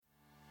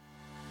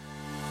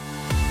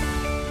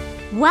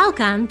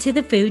Welcome to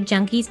the Food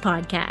Junkies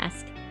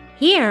podcast.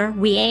 Here,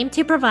 we aim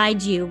to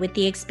provide you with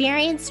the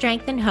experience,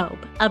 strength, and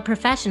hope of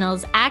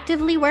professionals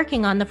actively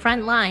working on the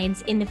front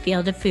lines in the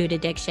field of food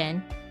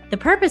addiction. The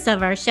purpose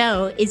of our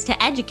show is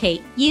to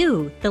educate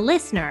you, the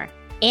listener,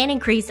 and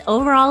increase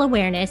overall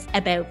awareness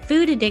about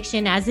food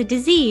addiction as a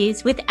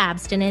disease with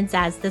abstinence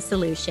as the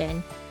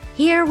solution.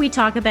 Here, we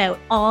talk about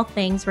all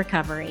things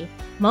recovery.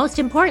 Most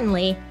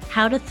importantly,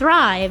 how to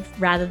thrive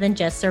rather than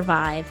just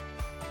survive.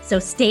 So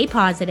stay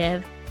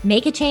positive,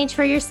 make a change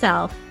for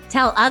yourself,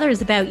 tell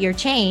others about your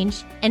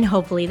change, and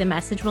hopefully the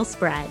message will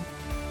spread.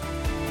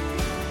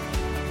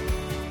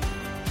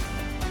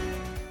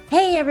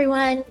 Hey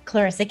everyone,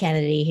 Clarissa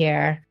Kennedy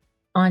here.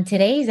 On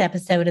today's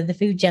episode of the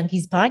Food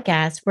Junkies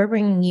podcast, we're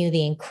bringing you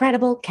the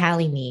incredible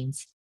Calley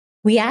memes.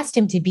 We asked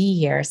him to be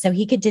here so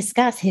he could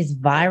discuss his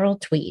viral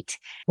tweet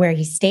where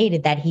he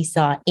stated that he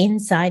saw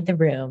inside the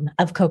room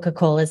of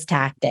Coca-Cola's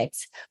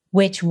tactics,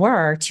 which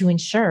were to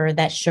ensure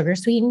that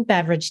sugar-sweetened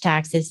beverage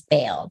taxes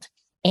failed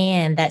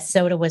and that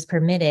soda was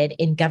permitted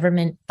in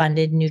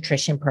government-funded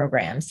nutrition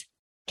programs.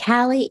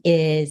 Calley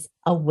is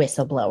a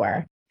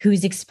whistleblower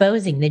who's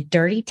exposing the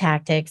dirty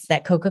tactics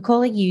that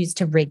Coca-Cola used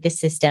to rig the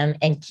system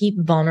and keep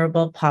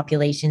vulnerable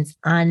populations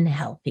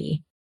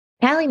unhealthy.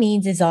 Calley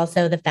Means is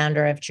also the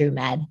founder of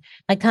TrueMed,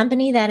 a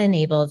company that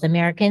enables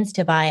Americans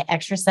to buy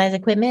exercise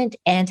equipment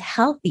and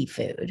healthy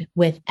food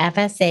with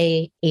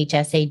FSA,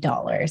 HSA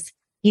dollars.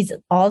 He's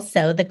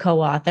also the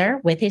co-author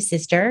with his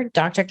sister,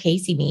 Dr.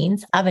 Casey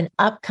Means, of an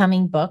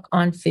upcoming book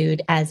on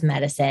food as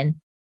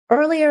medicine.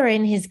 Earlier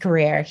in his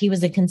career, he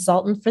was a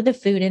consultant for the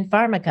food and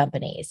pharma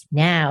companies.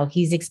 Now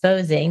he's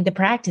exposing the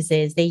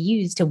practices they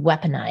use to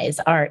weaponize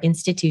our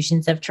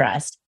institutions of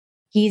trust.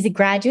 He's a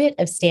graduate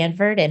of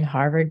Stanford and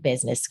Harvard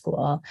Business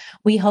School.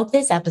 We hope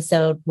this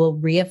episode will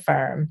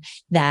reaffirm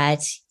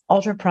that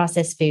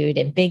ultra-processed food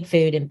and big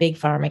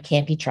pharma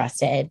can't be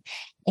trusted,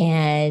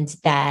 and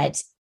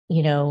that,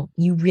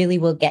 you really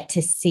will get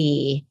to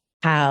see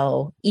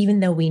how, even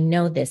though we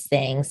know these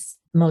things,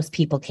 most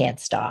people can't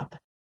stop.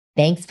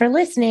 Thanks for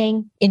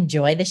listening.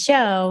 Enjoy the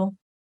show.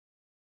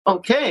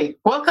 Okay,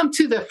 welcome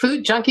to the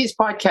Food Junkies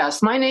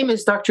podcast. My name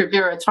is Dr.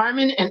 Vera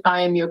Tarman, and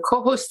I am your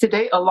co-host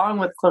today, along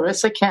with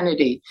Clarissa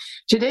Kennedy.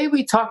 Today,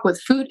 we talk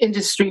with food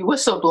industry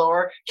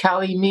whistleblower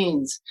Calley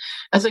Means.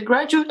 As a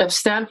graduate of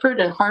Stanford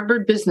and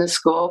Harvard Business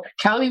School,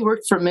 Calley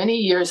worked for many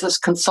years as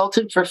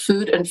consultant for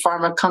food and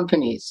pharma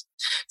companies.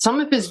 Some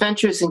of his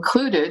ventures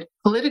included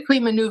politically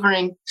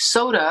maneuvering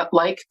soda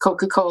like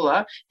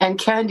Coca-Cola and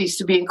candies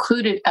to be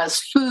included as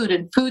food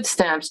and food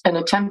stamps and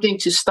attempting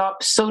to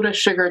stop soda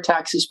sugar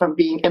taxes from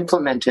being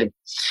implemented.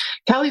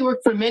 Calley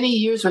worked for many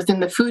years within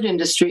the food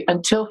industry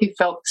until he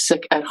felt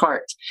sick at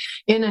heart.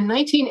 In a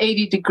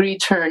 1980-degree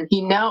turn,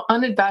 he now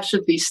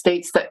unabashedly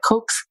states that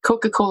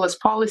Coca-Cola's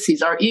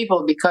policies are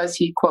evil because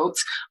he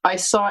quotes, "I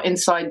saw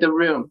inside the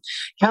room."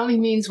 Calley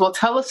Means will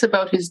tell us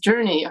about his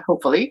journey,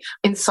 hopefully,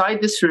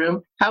 inside this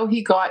room, how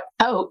he got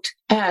out,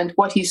 and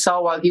what he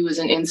saw while he was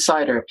an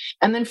insider.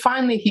 And then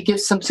finally, he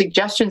gives some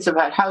suggestions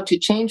about how to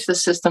change the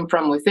system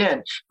from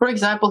within. For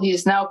example, he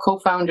is now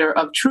co-founder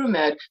of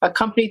TrueMed, a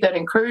company that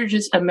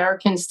encourages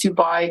Americans to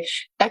buy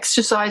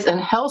exercise and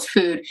health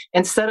food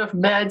instead of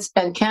meds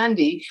and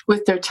candy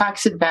with their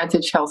tax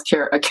advantage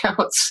healthcare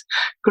accounts.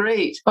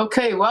 Great.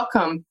 Okay,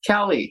 welcome,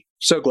 Calley.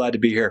 So glad to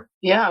be here.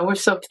 Yeah, we're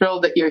so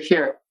thrilled that you're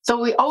here.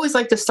 So we always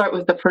like to start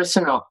with the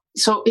personal.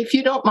 So if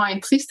you don't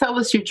mind, please tell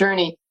us your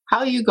journey,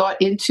 how you got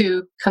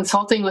into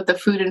consulting with the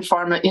food and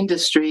pharma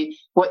industry,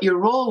 what your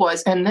role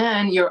was, and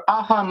then your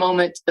aha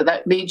moment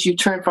that made you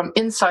turn from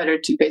insider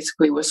to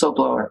basically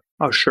whistleblower.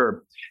 Oh,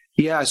 sure.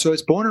 Yeah, so I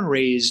was born and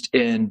raised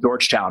in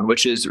Georgetown,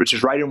 which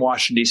is right in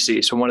Washington,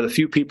 D.C. So one of the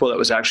few people that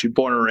was actually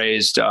born and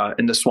raised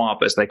in the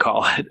swamp, as they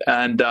call it.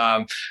 And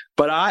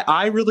but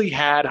I really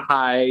had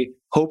high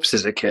hopes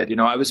as a kid.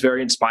 I was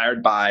very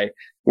inspired by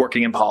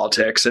working in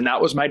politics, and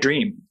that was my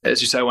dream.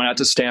 As you said, I went out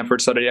to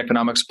Stanford, studied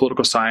economics,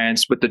 political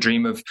science, with the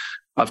dream of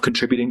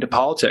contributing to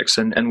politics,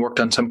 and worked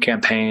on some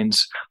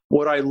campaigns.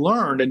 What I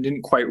learned and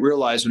didn't quite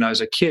realize when I was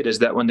a kid is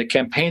that when the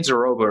campaigns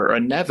are over,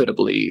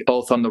 inevitably,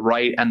 both on the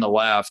right and the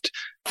left,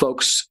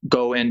 folks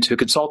go into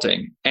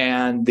consulting.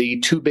 And the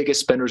two biggest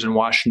spenders in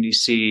Washington,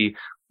 D.C.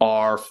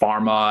 are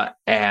pharma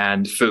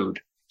and food.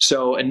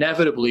 So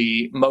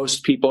inevitably,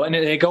 most people, and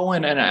they go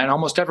in, and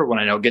almost everyone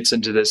I know gets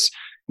into this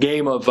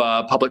game of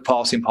public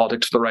policy and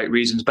politics for the right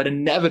reasons, but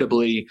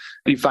inevitably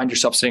you find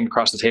yourself sitting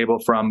across the table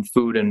from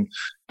food and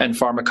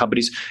pharma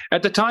companies.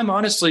 At the time,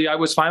 honestly, I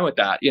was fine with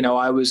that.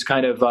 I was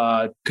kind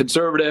of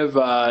conservative,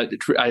 I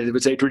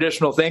would say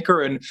traditional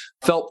thinker, and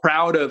felt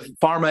proud of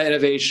pharma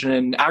innovation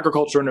and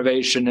agriculture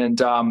innovation,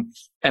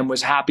 and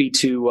was happy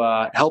to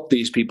help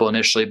these people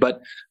initially.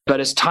 But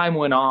as time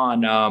went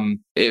on,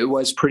 it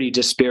was pretty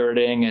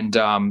dispiriting,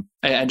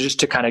 and just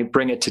to kind of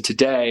bring it to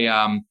today,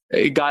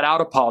 it got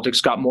out of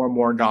politics, got more and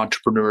more into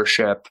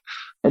entrepreneurship.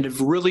 and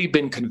have really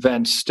been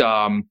convinced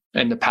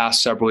in the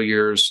past several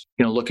years,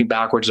 looking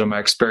backwards on my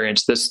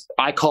experience,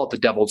 I call it the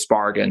devil's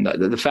bargain,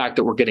 the fact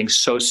that we're getting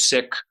so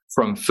sick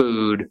from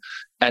food,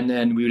 and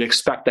then we would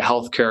expect the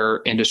healthcare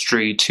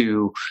industry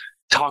to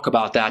talk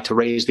about that, to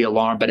raise the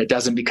alarm, but it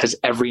doesn't, because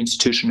every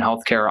institution in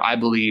healthcare, I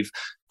believe,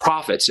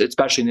 profits,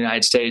 especially in the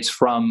United States,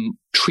 from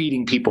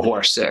treating people who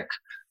are sick.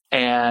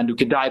 And we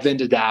can dive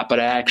into that, but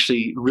I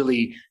actually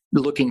really,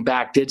 looking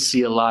back, did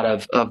see a lot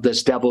of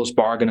this devil's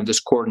bargain, of this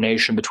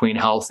coordination between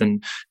health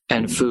and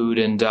food,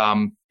 and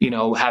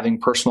having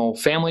personal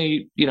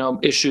family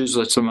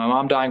issues. So my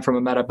mom dying from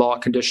a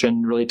metabolic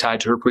condition really tied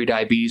to her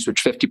prediabetes,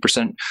 which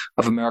 50%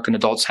 of American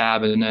adults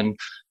have, and then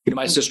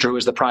my sister, who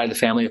is the pride of the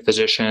family, a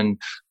physician,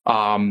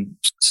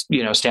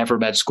 Stanford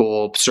Med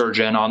School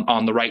surgeon,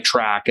 on the right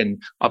track,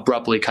 and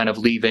abruptly kind of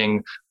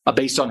leaving,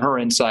 based on her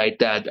insight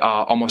that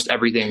almost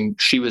everything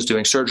she was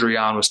doing surgery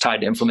on was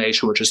tied to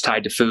inflammation, which is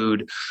tied to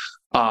food,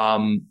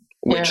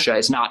 which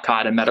is not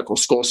taught in medical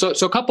school. So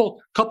a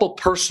couple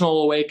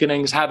personal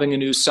awakenings, having a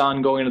new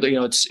son, going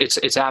to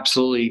it's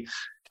absolutely,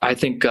 I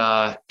think,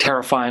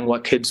 terrifying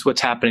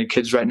what's happening to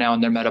kids right now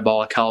in their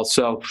metabolic health.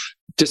 So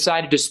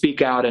decided to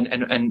speak out, and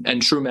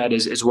TrueMed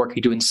is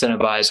working to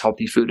incentivize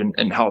healthy food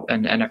and health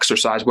and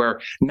exercise,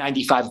 where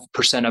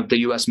 95% of the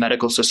U.S.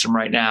 medical system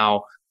right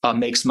now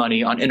makes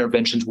money on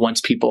interventions once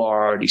people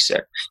are already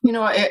sick.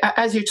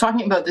 As you're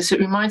talking about this,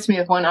 it reminds me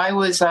of when I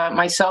was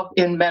myself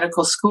in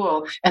medical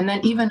school, and then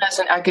even as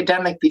an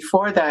academic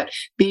before that,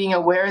 being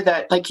aware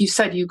that, like you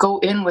said, you go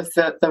in with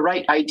the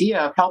right idea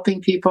of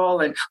helping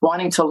people and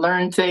wanting to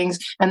learn things,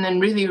 and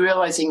then really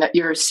realizing that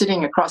you're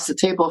sitting across the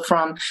table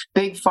from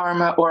big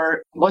pharma, or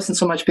it wasn't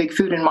so much big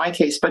food in my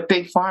case, but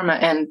big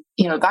pharma, and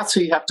that's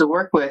who you have to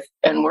work with.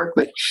 And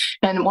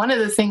one of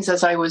the things,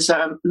 as I was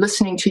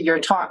listening to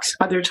your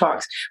other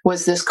talks,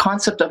 was this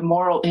concept of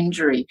moral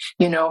injury.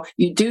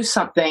 You do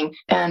something,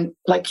 and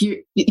like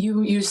you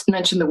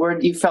mentioned the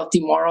word, you felt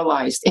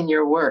demoralized in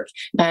your work.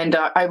 And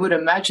I would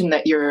imagine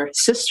that your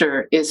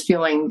sister is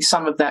feeling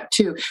some of that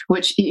too,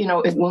 which,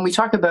 when we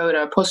talk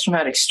about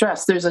post-traumatic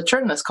stress, there's a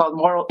term that's called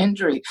moral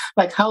injury.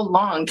 Like, how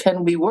long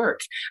can we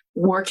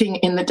working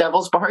in the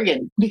devil's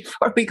bargain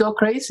before we go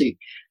crazy?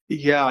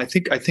 Yeah, I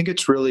think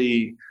it's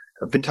really,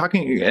 I've been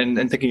talking and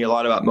thinking a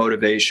lot about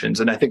motivations,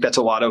 and I think that's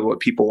a lot of what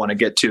people want to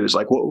get to, is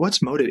like,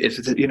 what's motive? If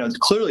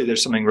clearly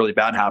there's something really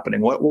bad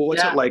happening.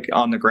 What's it like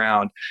on the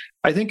ground?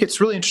 I think it's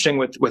really interesting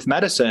with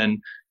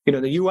medicine.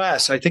 The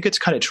U.S., I think it's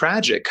kind of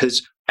tragic,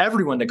 because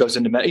everyone that goes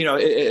into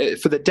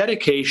for the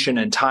dedication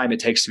and time it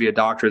takes to be a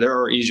doctor, there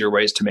are easier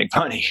ways to make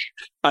money.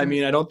 I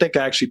mean, I don't think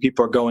actually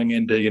people are going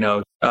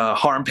into,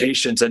 harm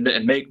patients and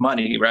make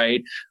money,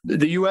 right?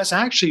 The U.S.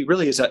 actually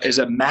really is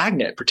a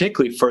magnet,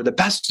 particularly for the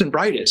best and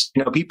brightest.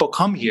 People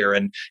come here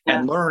and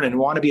learn and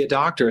want to be a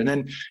doctor. And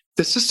then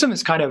the system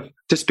is kind of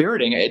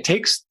dispiriting. It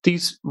takes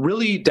these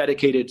really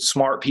dedicated,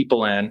 smart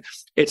people in,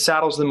 it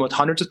saddles them with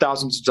hundreds of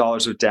thousands of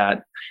dollars of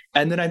debt.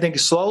 And then I think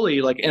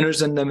slowly enters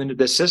them into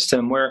this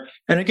system where,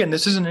 and again,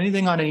 this isn't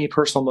anything on any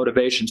personal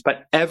motivations,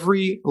 but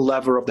every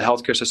lever of the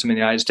healthcare system in the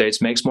United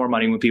States makes more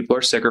money when people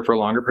are sicker for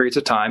longer periods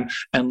of time,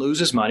 and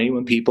loses money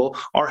when people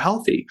are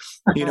healthy.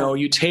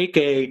 You take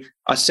a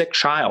sick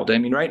child. I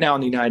mean, right now in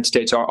the United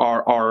States,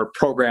 our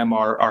program,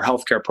 our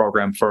healthcare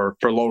program for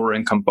lower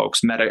income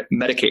folks,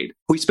 Medicaid,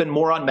 we spend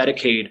more on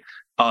Medicaid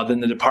than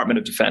the Department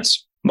of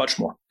Defense, much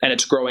more. And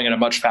it's growing at a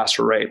much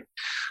faster rate.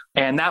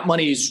 And that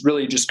money is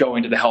really just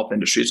going to the health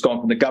industry. It's going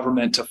from the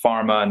government to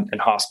pharma and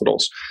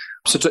hospitals.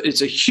 So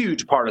it's a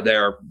huge part of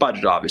their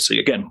budget, obviously.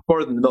 Again,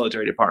 more than the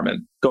military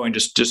department, going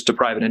just to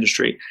private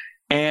industry.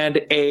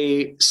 And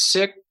a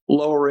sick,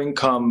 lower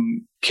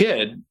income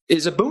kid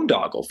is a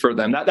boondoggle for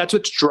them. That's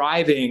what's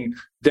driving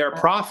their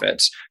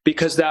profits,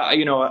 because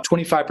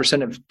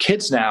 25% of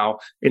kids now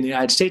in the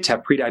United States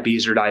have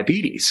prediabetes or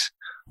diabetes.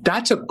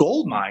 That's a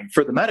gold mine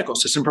for the medical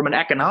system from an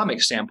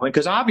economic standpoint,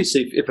 because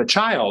obviously if a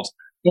child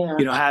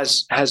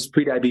has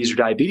prediabetes or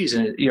diabetes,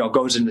 and it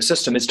goes in the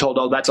system, it's told,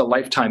 oh, that's a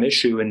lifetime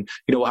issue, and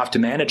we'll have to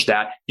manage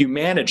that. You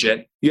manage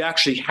it. You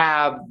actually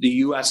have the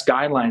U.S.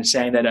 guidelines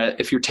saying that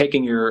if you're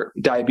taking your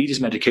diabetes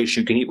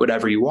medication, you can eat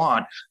whatever you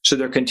want. So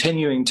they're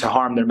continuing to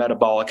harm their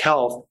metabolic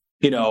health.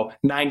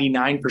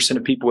 99%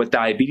 of people with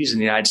diabetes in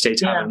the United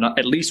States have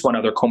at least one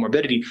other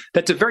comorbidity.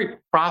 That's a very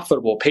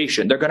profitable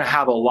patient. They're going to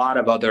have a lot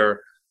of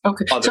other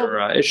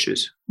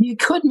issues. You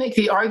could make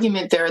the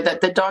argument there that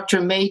the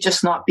doctor may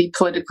just not be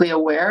politically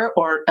aware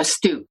or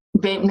astute.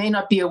 They may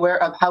not be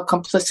aware of how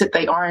complicit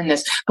they are in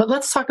this. But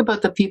let's talk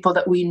about the people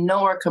that we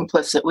know are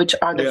complicit, which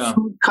are the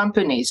food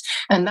companies.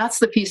 And that's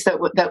the piece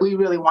that we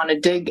really want to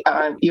dig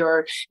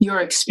your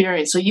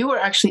experience. So you were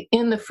actually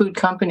in the food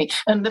company.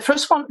 And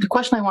the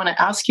question I want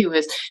to ask you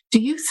is,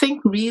 do you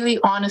think really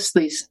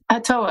honestly,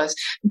 tell us,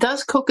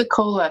 does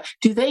Coca-Cola,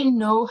 do they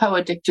know how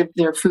addictive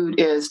their food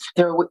is?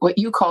 Their what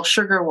you call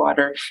sugar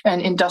water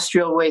and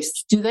industrial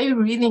waste. Do they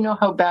really know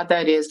how bad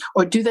that is?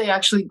 Or do they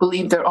actually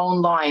believe their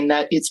own line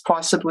that it's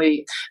possibly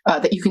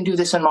that you can do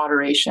this in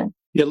moderation?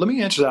 Yeah, let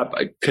me answer that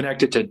by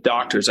connected to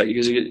doctors.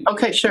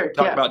 Okay, sure.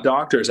 Talk about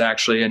doctors,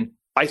 actually. And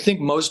I think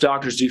most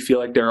doctors do feel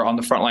like they're on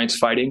the front lines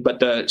fighting, but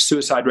the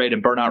suicide rate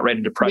and burnout rate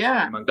and depression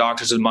among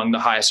doctors is among the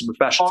highest in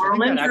professions. I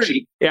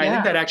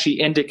think that actually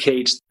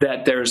indicates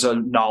that there's a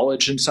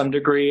knowledge in some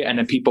degree and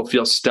that people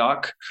feel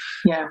stuck.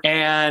 Yeah.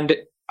 And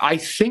I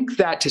think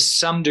that to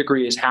some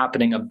degree is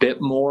happening a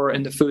bit more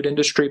in the food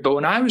industry. But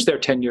when I was there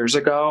 10 years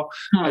ago,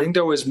 I think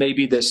there was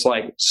maybe this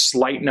like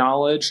slight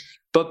knowledge.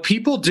 But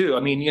people do. I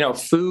mean,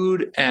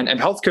 food and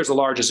healthcare is the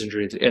largest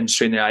industry in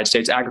the United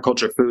States.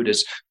 Agriculture, food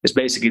is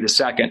basically the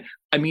second.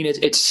 I mean,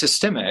 it's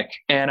systemic.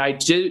 And I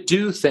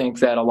do think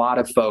that a lot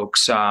of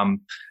folks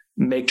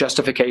make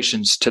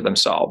justifications to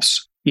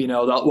themselves.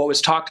 What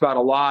was talked about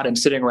a lot and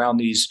sitting around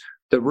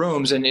the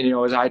rooms. And,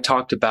 as I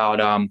talked about,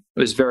 it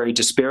was very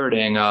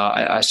dispiriting.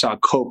 I saw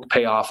Coke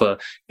pay off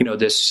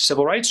this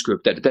civil rights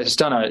group that has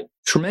done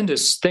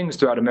tremendous things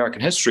throughout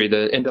American history,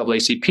 the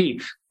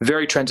NAACP,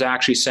 very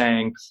transactionally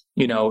saying,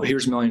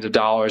 here's millions of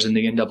dollars in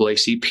the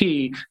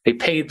NAACP. They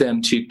paid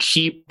them to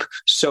keep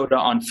soda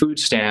on food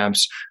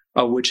stamps,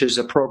 which is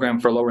a program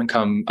for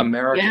lower-income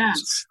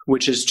Americans,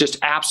 which is just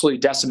absolutely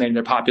decimating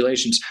their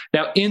populations.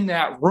 Now, in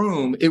that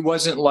room, it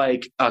wasn't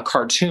like a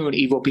cartoon,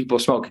 evil people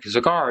smoking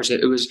cigars.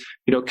 It was,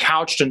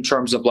 couched in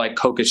terms of like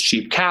Coke is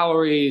cheap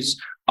calories.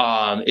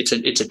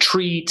 It's a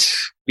treat,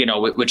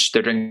 which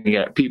they're drinking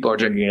it. People are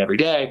drinking it every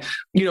day.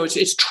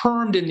 It's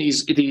termed in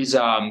these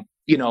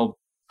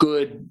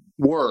good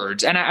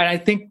words, and I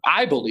think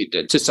I believed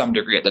it to some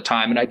degree at the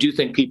time, and I do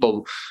think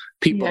people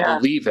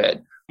believe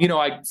it.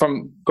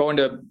 From going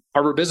to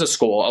Harvard Business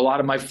School, a lot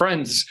of my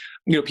friends,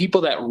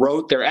 people that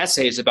wrote their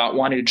essays about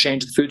wanting to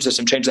change the food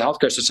system, change the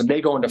healthcare system,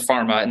 they go into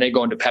pharma and they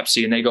go into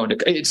Pepsi and they go into,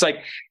 it's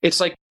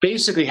like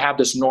basically have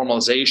this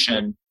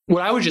normalization.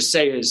 What I would just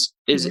say is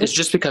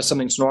just because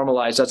something's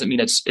normalized doesn't mean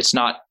it's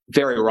not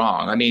very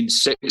wrong. I mean,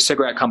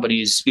 cigarette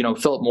companies,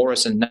 Philip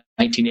Morris in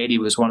 1980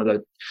 was one of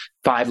the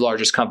 5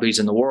 largest companies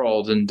in the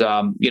world. And,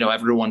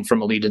 everyone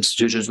from elite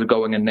institutions was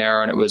going in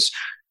there and it was,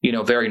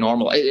 very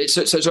normal.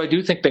 So I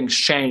do think things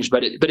change,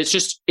 but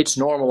it's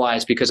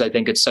normalized because I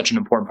think it's such an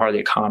important part of the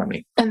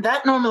economy. And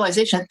that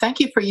normalization, thank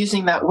you for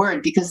using that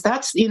word, because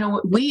that's,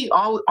 we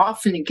all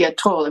often get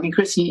told, I mean,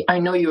 Chrissy, I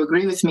know you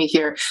agree with me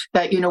here,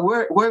 that,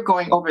 we're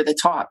going over the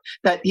top,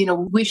 that,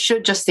 we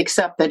should just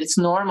accept that it's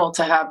normal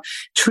to have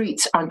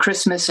treats on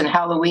Christmas and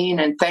Halloween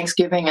and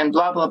Thanksgiving and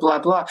blah, blah, blah,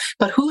 blah.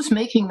 But who's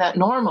making that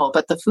normal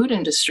but the food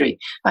industry?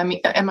 I mean,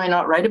 am I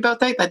not right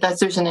about that? That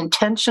there's an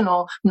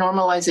intentional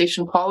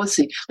normalization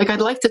policy. Like,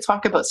 I'd like to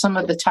talk about some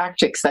of the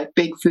tactics that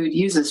big food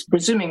uses,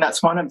 presuming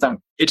that's one of them.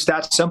 It's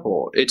that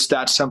simple. It's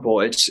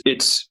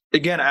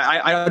again,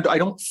 I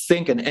don't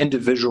think an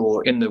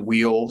individual in the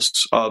wheels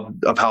of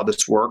how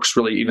this works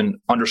really even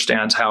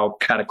understands how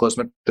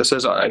cataclysmic this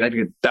is. I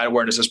think that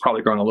awareness is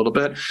probably growing a little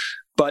bit,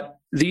 but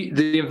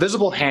the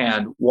invisible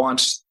hand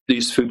wants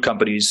these food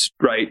companies,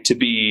 right, to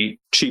be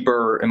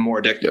cheaper and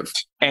more addictive.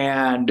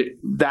 And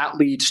that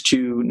leads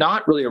to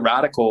not really a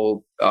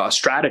radical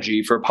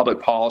strategy for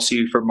public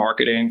policy, for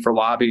marketing, for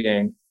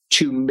lobbying,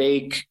 to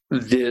make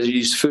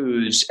these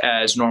foods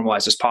as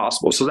normalized as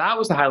possible. So that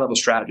was the high-level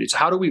strategy. So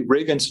how do we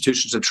rig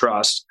institutions of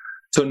trust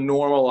to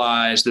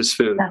normalize this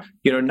food?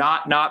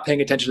 Not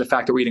paying attention to the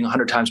fact that we're eating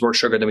 100 times more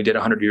sugar than we did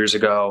 100 years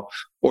ago,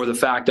 or the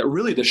fact that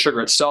really the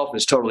sugar itself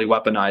is totally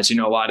weaponized.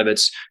 A lot of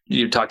it's,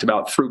 you talked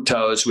about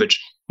fructose, which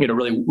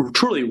really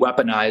truly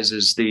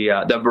weaponizes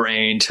the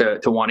brain to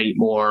want to eat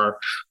more.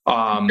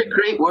 A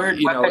great word,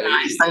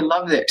 weaponized. I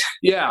loved it.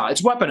 Yeah,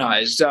 it's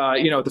weaponized.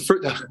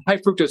 The high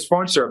fructose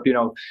corn syrup,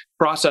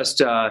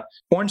 processed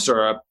corn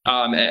syrup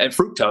and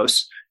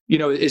fructose,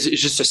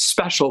 is just a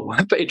special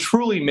weapon. It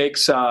truly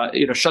makes,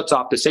 shuts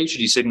off the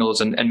satiety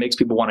signals and makes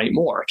people want to eat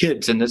more.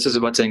 Kids, and this is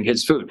what's in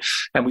kids' food.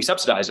 And we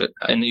subsidize it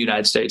in the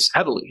United States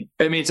heavily.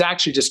 I mean, it's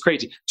actually just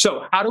crazy.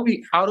 So how do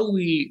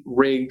we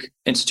rig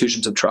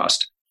institutions of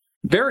trust?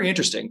 Very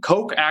interesting.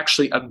 Coke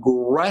actually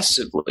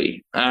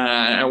aggressively,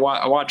 I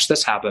watched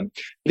this happen,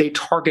 they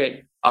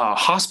target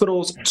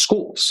hospitals and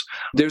schools.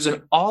 There's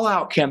an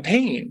all-out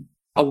campaign,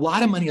 a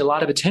lot of money, a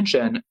lot of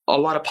attention, a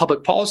lot of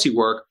public policy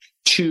work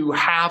to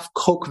have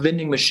Coke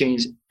vending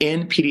machines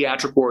in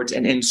pediatric wards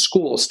and in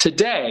schools.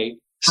 Today,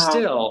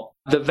 still,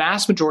 the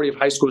vast majority of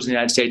high schools in the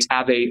United States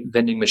have a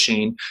vending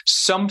machine.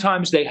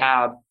 Sometimes they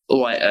have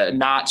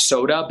not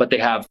soda, but they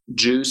have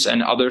juice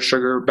and other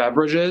sugar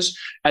beverages.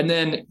 And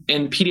then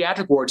in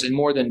pediatric wards, in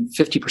more than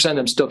 50% of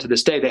them still to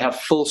this day, they have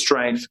full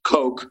strength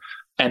Coke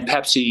and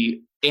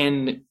Pepsi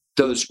in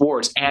those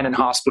wards and in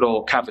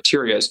hospital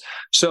cafeterias.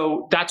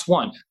 So that's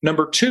one.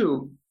 Number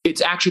two,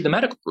 it's actually the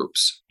medical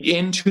groups.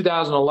 In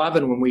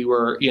 2011, when we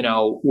were,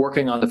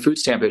 working on the food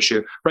stamp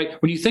issue,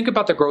 right? When you think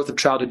about the growth of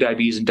childhood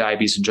diabetes and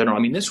diabetes in general, I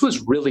mean, this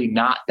was really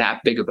not that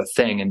big of a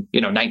thing in,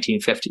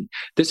 1950.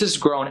 This has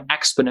grown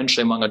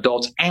exponentially among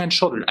adults and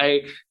children.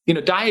 A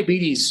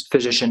diabetes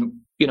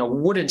physician,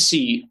 wouldn't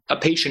see a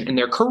patient in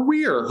their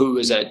career who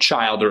is a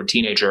child or a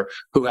teenager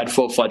who had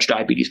full-fledged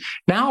diabetes.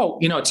 Now,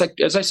 it's like,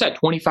 as I said,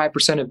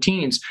 25% of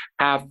teens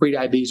have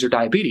prediabetes or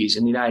diabetes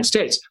in the United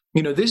States.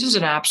 This is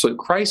an absolute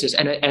crisis.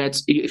 And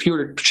it's, if you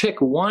were to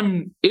pick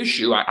one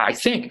issue, I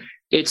think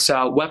it's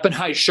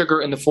weaponized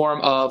sugar in the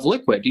form of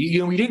liquid.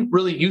 We didn't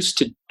really used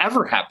to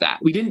ever have that.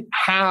 We didn't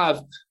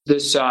have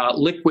this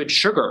liquid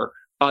sugar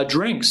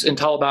drinks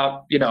until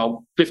about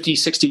 50,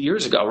 60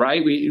 years ago,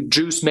 right? We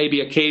juice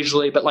maybe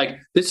occasionally, but like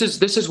this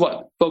is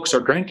what folks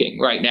are drinking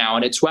right now,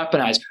 and it's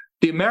weaponized.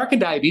 The American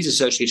Diabetes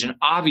Association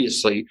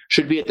obviously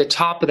should be at the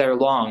top of their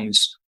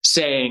lungs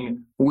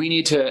saying we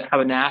need to have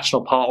a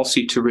national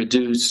policy to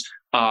reduce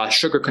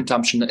sugar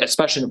consumption,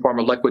 especially in the form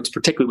of liquids,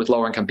 particularly with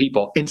lower income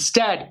people.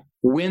 Instead,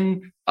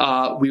 when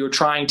we were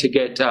trying to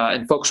get,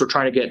 and folks were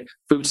trying to get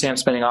food stamp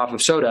spending off of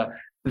soda,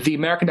 the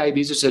American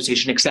Diabetes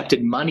Association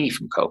accepted money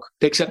from Coke.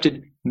 They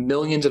accepted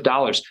millions of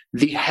dollars.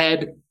 The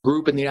head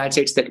group in the United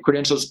States that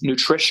credentials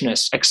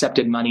nutritionists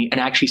accepted money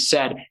and actually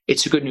said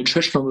it's a good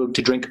nutritional move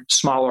to drink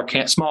small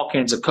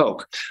cans of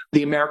Coke.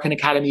 The American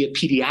Academy of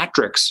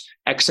Pediatrics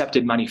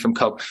accepted money from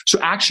Coke. So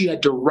actually had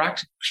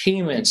direct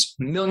payments,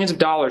 millions of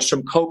dollars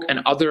from Coke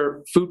and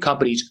other food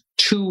companies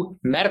to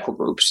medical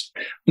groups.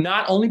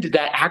 Not only did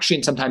that actually,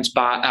 and sometimes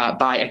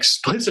by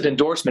explicit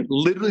endorsement,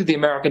 literally the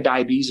American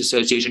Diabetes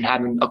Association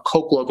having a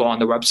Coke logo on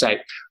the website,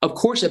 of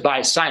course it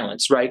buys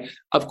silence, right?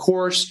 Of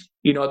course,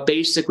 it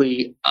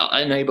basically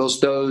enables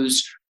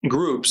those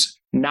groups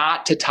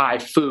not to tie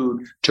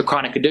food to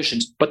chronic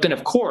conditions. But then,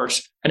 of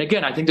course, and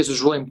again, I think this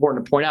is really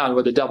important to point out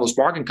where the devil's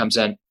bargain comes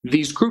in.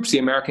 These groups, the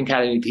American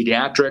Academy of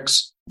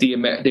Pediatrics, the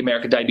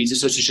American Diabetes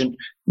Association,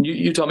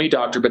 you tell me,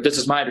 doctor, but this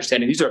is my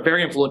understanding. These are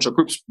very influential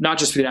groups, not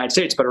just for the United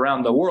States, but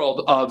around the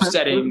world of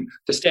setting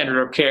the standard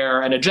of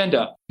care and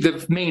agenda.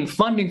 The main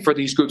funding for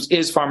these groups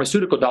is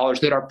pharmaceutical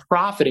dollars that are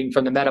profiting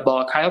from the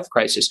metabolic health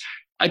crisis.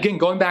 Again,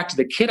 going back to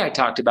the kid I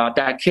talked about,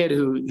 that kid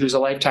who's a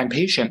lifetime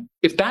patient,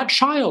 if that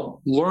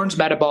child learns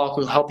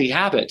metabolically healthy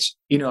habits,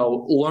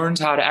 learns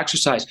how to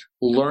exercise,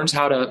 learns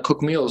how to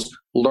cook meals,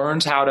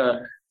 learns how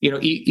to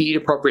eat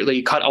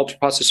appropriately, cut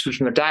ultra-processed foods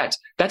from their diets,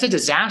 that's a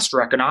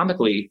disaster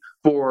economically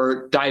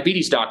for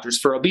diabetes doctors,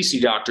 for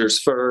obesity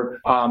doctors, for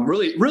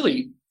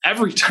really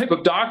every type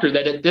of doctor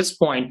that at this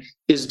point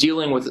is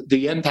dealing with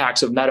the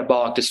impacts of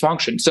metabolic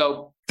dysfunction.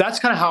 So that's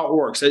kind of how it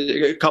works.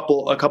 A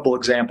couple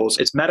examples.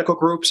 It's medical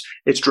groups.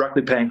 It's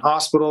directly paying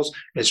hospitals.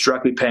 It's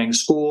directly paying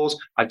schools.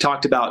 I've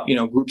talked about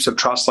groups of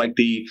trust like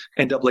the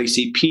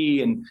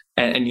NAACP and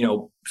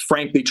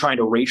frankly trying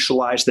to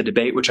racialize the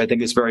debate, which I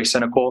think is very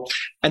cynical.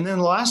 And then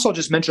the last I'll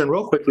just mention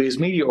real quickly is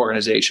media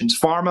organizations.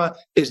 Pharma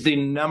is the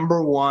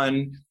number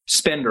one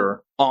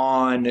spender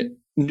on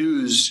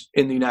news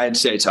in the United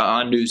States,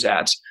 on news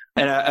ads.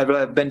 And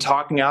I've been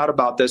talking out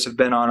about this. I've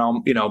been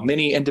on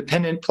many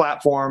independent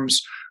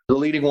platforms, the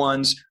leading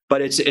ones,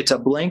 but it's a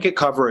blanket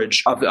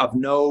coverage of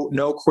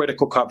no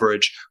critical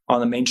coverage on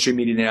the mainstream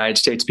media in the United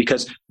States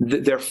because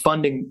their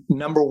funding,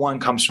 number one,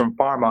 comes from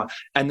pharma,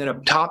 and then a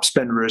top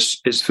spender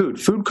is food.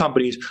 Food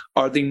companies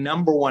are the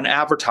number one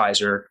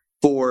advertiser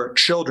for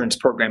children's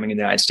programming in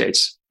the United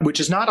States, which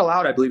is not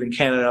allowed, I believe, in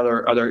Canada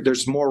and other.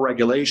 There's more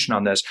regulation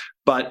on this.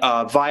 But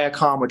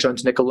Viacom, which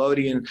owns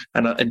Nickelodeon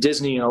and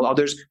Disney and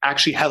others,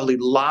 actually heavily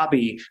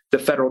lobby the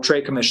Federal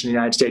Trade Commission in the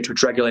United States,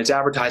 which regulates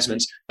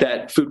advertisements,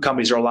 that food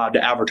companies are allowed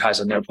to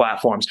advertise on their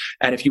platforms.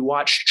 And if you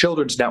watch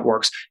children's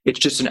networks, it's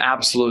just an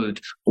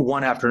absolute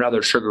one after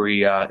another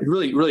sugary,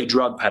 really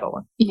drug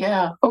peddling.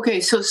 Yeah.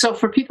 Okay. So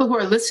for people who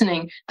are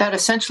listening, that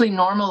essentially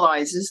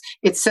normalizes.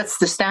 It sets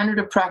the standard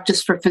of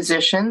practice for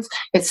physicians.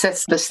 It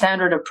sets the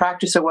standard of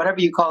practice, or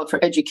whatever you call it,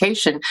 for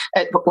education,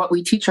 at what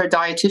we teach our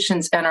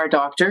dietitians and our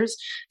doctors.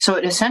 So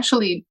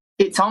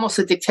it's almost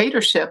a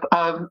dictatorship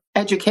of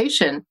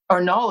education or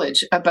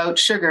knowledge about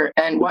sugar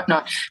and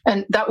whatnot.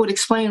 And that would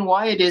explain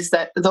why it is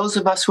that those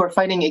of us who are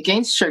fighting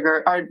against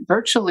sugar are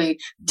virtually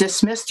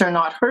dismissed or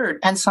not heard,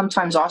 and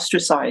sometimes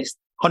ostracized.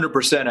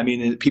 100%. I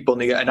mean,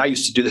 people, and I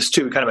used to do this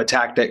too, kind of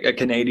attack a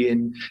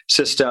Canadian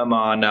system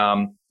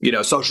on,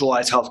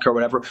 socialized healthcare,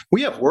 whatever.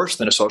 We have worse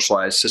than a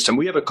socialized system.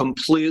 We have a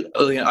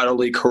completely and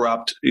utterly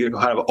corrupt, kind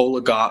of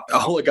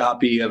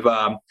oligopoly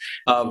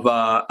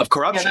of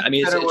corruption. Yeah, I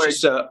mean, it's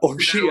just an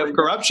orgy of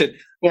corruption.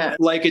 Yeah.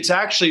 Like it's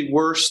actually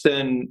worse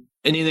than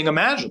anything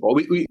imaginable.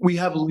 We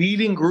have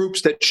leading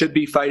groups that should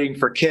be fighting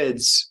for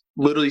kids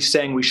literally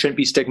saying we shouldn't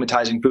be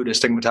stigmatizing food and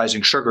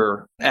stigmatizing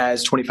sugar,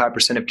 as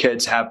 25% of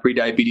kids have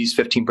prediabetes,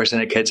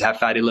 15% of kids have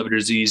fatty liver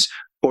disease,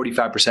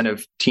 45%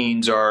 of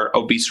teens are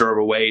obese or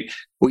overweight.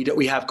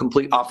 We have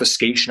complete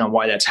obfuscation on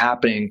why that's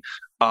happening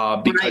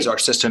because our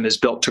system is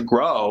built to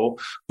grow,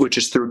 which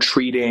is through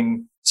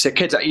treating sick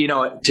kids.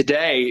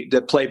 Today, the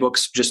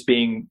playbook's just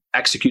being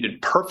executed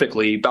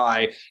perfectly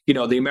by,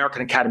 the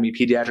American Academy of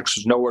Pediatrics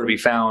was nowhere to be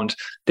found.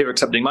 They were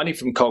accepting money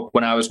from Coke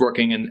when I was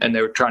working and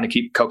they were trying to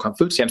keep Coke on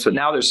food stamps. But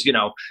now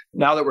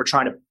now that we're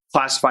trying to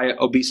classify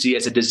obesity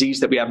as a disease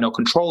that we have no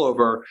control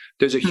over,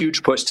 there's a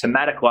huge push to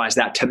medicalize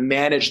that, to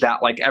manage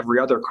that like every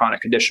other chronic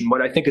condition.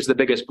 What I think is the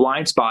biggest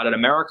blind spot in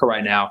America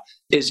right now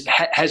is,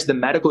 has the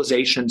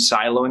medicalization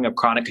siloing of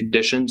chronic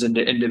conditions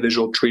into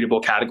individual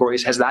treatable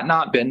categories, has that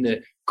not been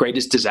the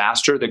greatest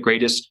disaster, the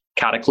greatest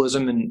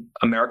cataclysm in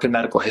American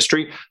medical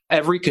history.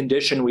 Every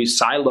condition we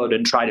siloed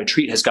and tried to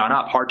treat has gone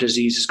up. Heart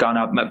disease has gone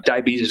up.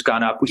 Diabetes has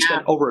gone up. We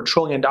spent over $1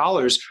 trillion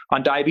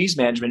on diabetes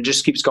management. It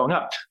just keeps going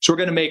up. So we're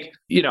going to make,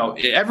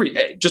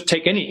 just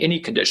take any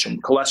condition,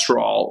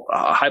 cholesterol,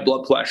 high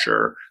blood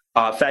pressure,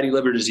 fatty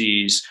liver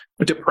disease,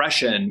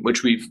 depression,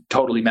 which we've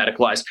totally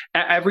medicalized.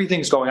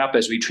 Everything's going up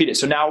as we treat it.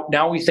 So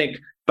now we think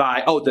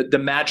the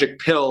magic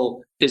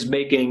pill is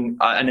making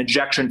an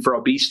injection for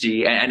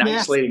obesity and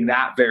isolating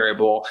that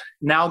variable.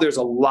 Now there's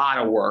a lot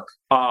of work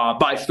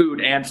by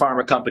food and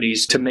pharma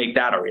companies to make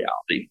that a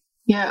reality.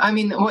 Yeah, I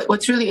mean,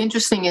 what's really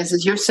interesting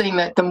is you're saying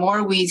that the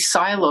more we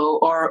silo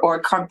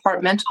or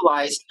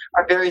compartmentalize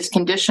our various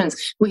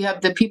conditions, we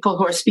have the people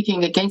who are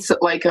speaking against it,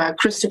 like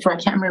Christopher, I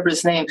can't remember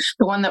his name,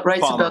 the one that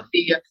writes about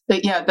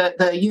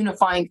the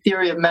unifying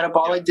theory of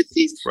metabolic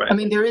disease. Right. I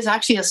mean, there is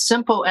actually a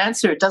simple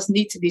answer. It doesn't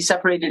need to be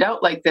separated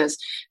out like this,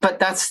 but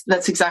that's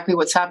exactly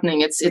what's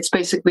happening. It's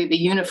basically the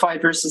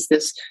unified versus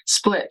this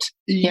split.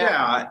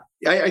 Yeah.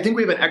 I think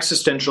we have an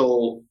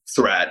existential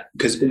threat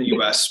because in the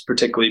US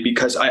particularly,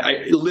 because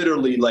I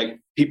literally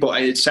people,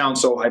 it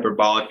sounds so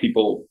hyperbolic.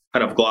 People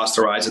kind of gloss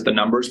their eyes at the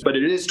numbers, but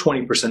it is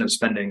 20% of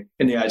spending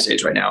in the United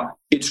States right now.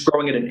 It's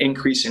growing at an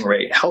increasing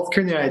rate. Healthcare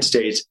in the United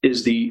States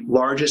is the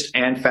largest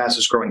and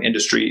fastest growing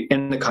industry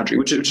in the country,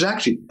 which is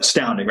actually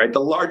astounding, right?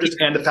 The largest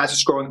and the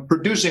fastest growing,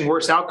 producing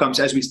worse outcomes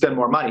as we spend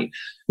more money.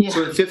 Yeah.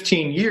 So in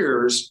 15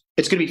 years,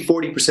 it's going to be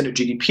 40% of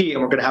GDP,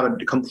 and we're going to have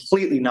a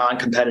completely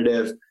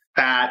non-competitive,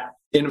 fat,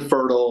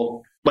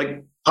 infertile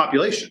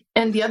population.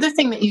 And the other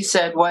thing that you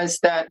said was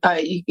that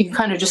you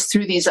kind of just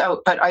threw these out,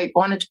 but I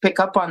wanted to pick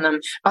up on them.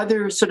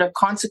 Other sort of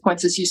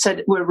consequences, you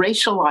said we're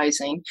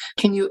racializing.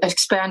 Can you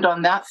expand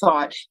on that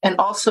thought? And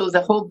also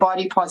the whole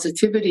body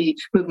positivity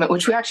movement,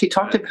 which we actually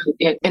talked about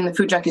in the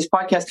Food Junkies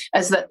podcast,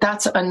 as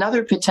that's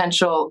another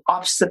potential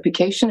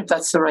obfuscation, if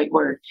that's the right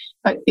word.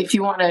 If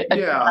you want to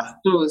address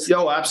those.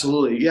 Oh,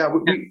 absolutely. Yeah,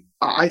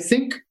 I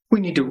think we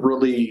need to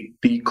really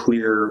be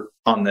clear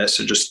on this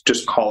and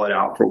just call it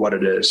out for what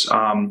it is.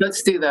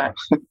 Let's do that.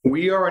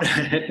 We're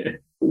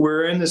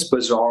in this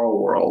bizarre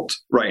world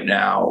right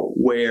now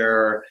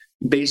where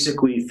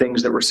basically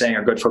things that we're saying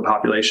are good for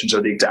populations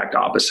are the exact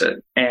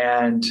opposite.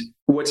 And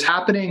what's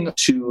happening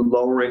to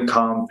lower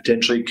income,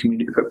 particularly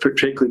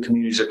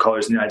communities of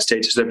colors in the United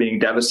States, is they're being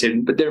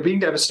devastated, but they're being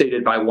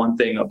devastated by one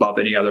thing above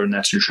any other, and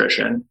that's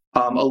nutrition.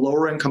 A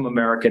lower income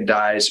American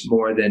dies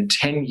more than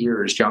 10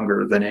 years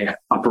younger than an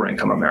upper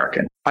income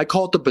American. I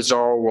call it the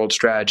bizarre world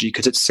strategy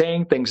because it's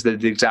saying things that are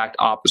the exact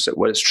opposite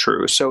what is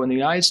true. So in the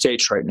United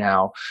States right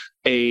now,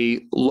 a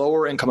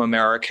lower income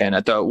American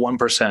at the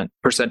 1%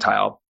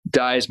 percentile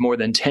dies more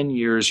than 10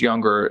 years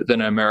younger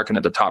than an American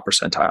at the top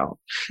percentile.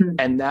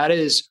 And that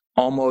is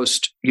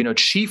almost,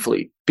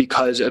 chiefly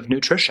because of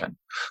nutrition.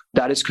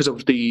 That is because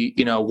of the,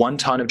 1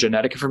 ton of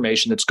genetic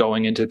information that's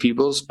going into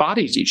people's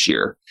bodies each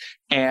year.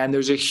 And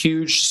there's a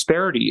huge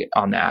disparity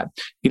on that,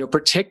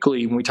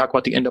 particularly when we talk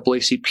about the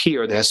NAACP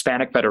or the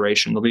Hispanic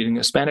Federation, the leading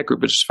Hispanic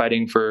group, which is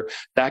fighting for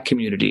that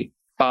community.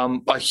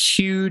 A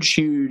huge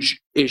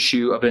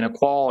issue of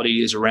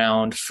inequality is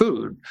around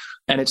food,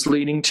 and it's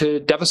leading to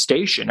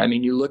devastation. I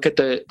mean, you look at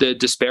the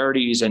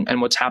disparities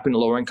and what's happening to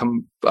lower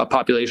income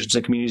populations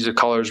and communities of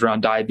colors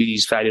around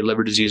diabetes, fatty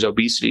liver disease,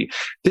 obesity.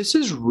 This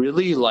is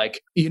really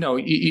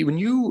when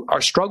you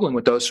are struggling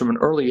with those from an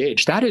early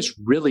age, that is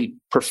really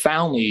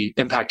profoundly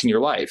impacting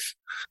your life.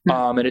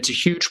 And it's a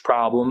huge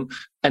problem.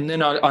 And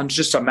then on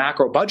just a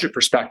macro budget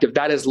perspective,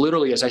 that is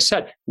literally, as I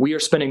said, we are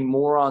spending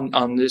more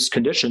on these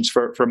conditions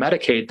for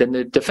Medicaid than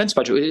the defense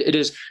budget.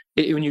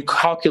 When you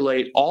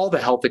calculate all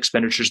the health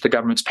expenditures the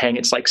government's paying,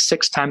 it's like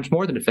 6 times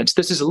more than defense.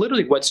 This is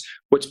literally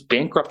what's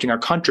bankrupting our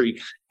country.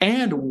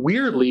 And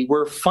weirdly,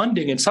 we're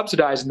funding and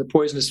subsidizing the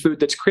poisonous food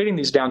that's creating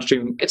these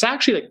downstream. It's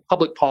actually like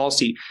public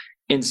policy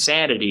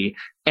insanity.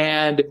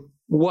 And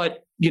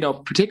what,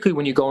 particularly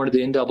when you go into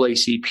the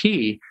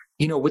NAACP,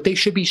 what they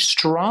should be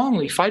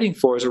strongly fighting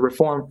for is a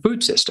reformed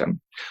food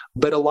system.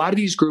 But a lot of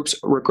these groups,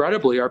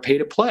 regrettably, are pay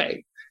to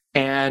play.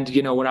 And,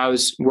 when I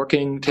was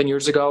working 10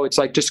 years ago, it's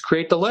like, just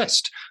create the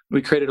list.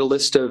 We created a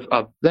list of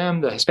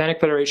them, the Hispanic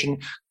Federation.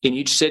 In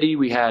each city,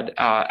 we had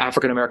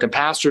African-American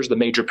pastors. The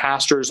major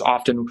pastors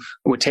often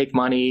would take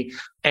money.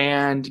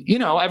 And,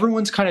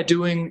 everyone's kind of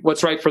doing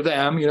what's right for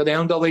them. The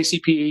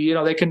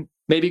NAACP, they can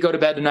maybe go to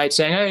bed tonight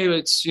saying, hey,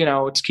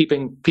 it's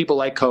keeping people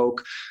like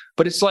Coke.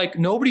 But it's like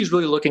nobody's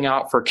really looking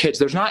out for kids.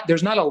 There's not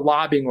a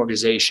lobbying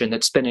organization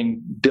that's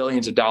spending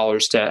billions of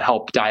dollars to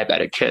help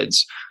diabetic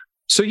kids.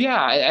 So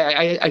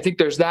yeah, I think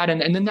there's that,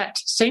 and then that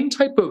same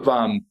type of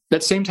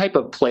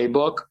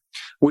playbook,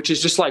 which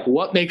is just like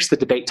what makes the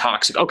debate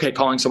toxic. Okay,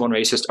 calling someone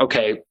racist.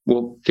 Okay,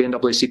 well the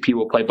NAACP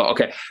will play ball.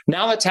 Okay,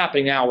 now that's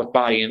happening now with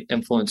body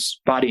influence,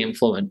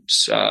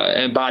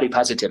 and body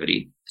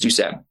positivity, as you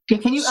said. Yeah,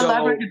 can you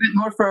elaborate a bit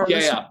more for our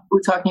listeners?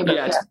 We're talking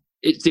about that.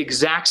 It's the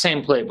exact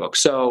same playbook.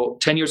 So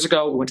 10 years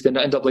ago, we went to the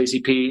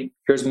NAACP.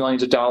 Here's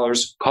millions of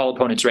dollars. Call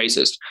opponents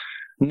racist.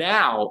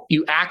 Now,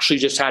 you actually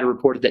just had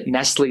reported that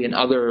Nestle and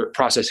other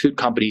processed food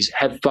companies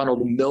have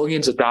funneled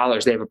millions of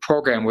dollars. They have a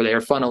program where they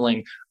are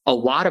funneling a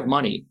lot of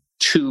money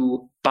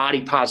to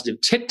body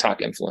positive TikTok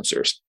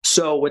influencers.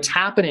 So what's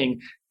happening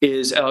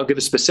is, I'll give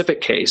a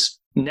specific case.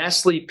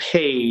 Nestle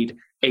paid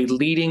a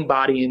leading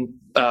body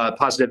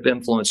positive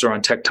influencer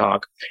on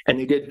TikTok, and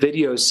they did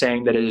videos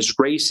saying that it is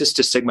racist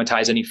to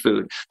stigmatize any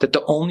food, that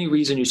the only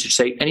reason you should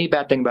say any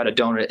bad thing about a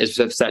donut is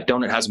if that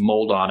donut has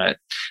mold on it,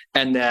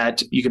 and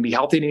that you can be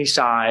healthy in any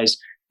size,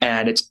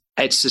 and it's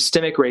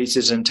systemic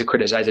racism to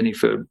criticize any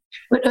food.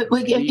 But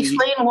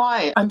explain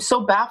why. I'm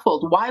so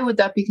baffled. Why would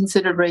that be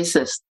considered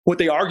racist? What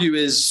they argue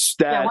is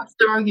that... Yeah, what's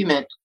their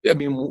argument? I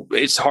mean,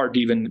 it's hard to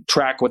even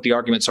track what the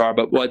arguments are,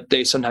 but what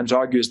they sometimes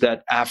argue is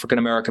that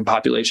African-American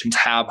populations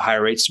have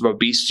higher rates of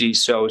obesity,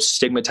 so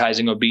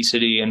stigmatizing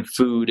obesity and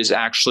food is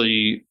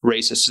actually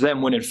racist to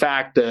them, when in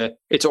fact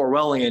it's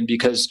Orwellian,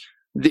 because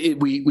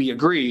we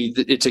agree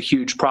that it's a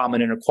huge problem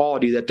and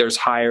inequality that there's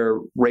higher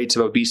rates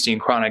of obesity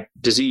and chronic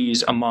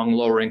disease among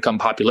lower income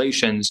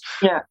populations.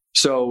 Yeah.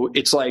 So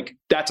it's like,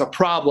 that's a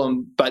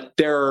problem, but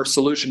their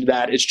solution to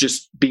that is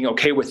just being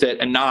okay with it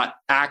and not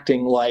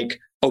acting like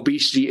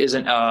obesity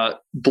isn't a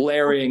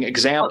blaring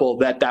example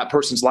that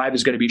person's life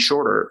is going to be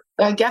shorter.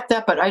 I get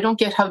that, but I don't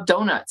get how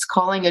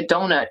calling a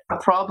donut a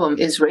problem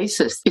is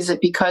racist. Is it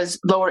because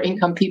lower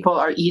income people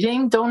are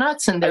eating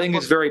donuts? And I think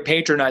it's very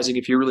patronizing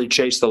if you really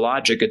chase the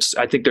logic.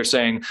 I think they're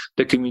saying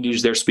the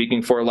communities they're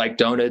speaking for like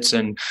donuts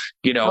and,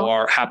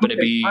 happen to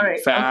be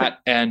fat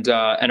and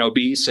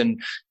obese and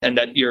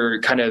that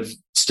you're kind of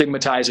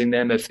stigmatizing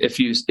them if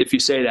you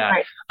say that.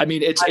 Right. I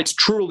mean, it's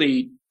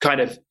truly kind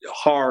of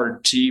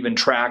hard to even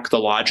track the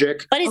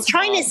logic. But it's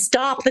trying to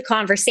stop the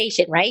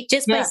conversation, right?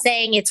 Just by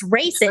saying it's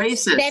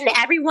racist, then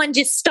everyone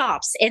just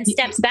stops and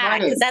steps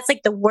back, because that's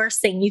like the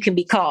worst thing you can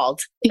be called.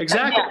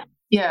 Exactly.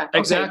 Yeah.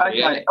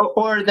 Exactly. Okay,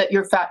 or that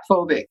you're fat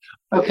phobic.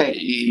 Okay.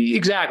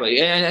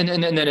 Exactly. And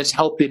then it's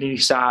healthy at any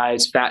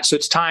size, fat. So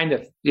it's tying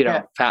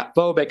to, fat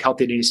phobic,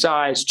 healthy at any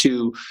size,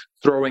 to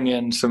throwing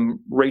in some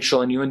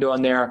racial innuendo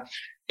in there.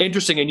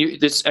 Interesting.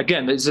 And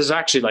this is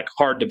actually like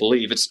hard to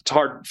believe. It's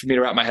hard for me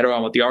to wrap my head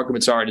around what the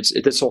arguments are. And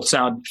this will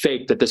sound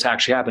fake that this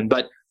actually happened,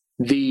 but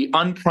the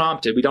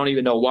unprompted, we don't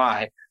even know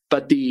why,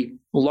 but the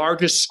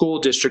largest school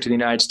district in the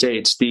United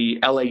States, the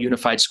LA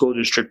Unified School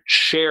District,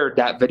 shared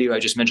that video I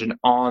just mentioned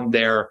on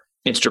their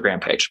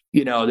Instagram page.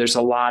 There's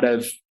a lot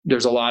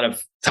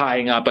of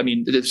tying up. I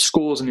mean, the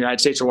schools in the United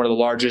States are one of the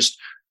largest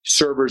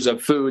servers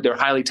of food. They're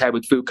highly tied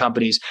with food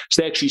companies.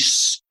 So they actually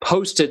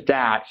posted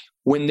that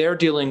when they're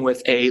dealing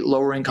with a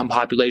lower income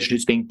population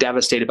who's being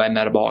devastated by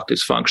metabolic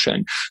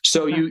dysfunction.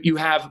 So you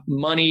have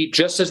money,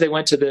 just as they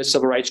went to the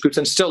civil rights groups,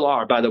 and still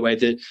are, by the way.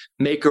 The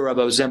maker of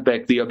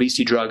Ozempic, the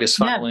obesity drug, is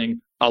funneling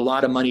a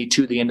lot of money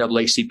to the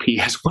NAACP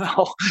as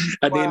well.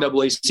 And the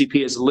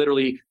NAACP is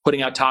literally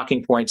putting out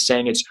talking points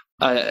saying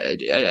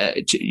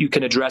you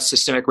can address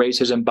systemic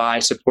racism by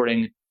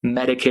supporting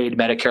Medicaid,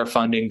 Medicare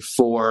funding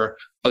for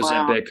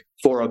Ozempic,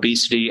 for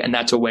obesity, and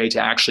that's a way to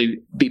actually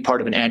be part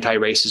of an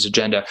anti-racist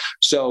agenda.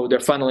 So they're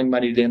funneling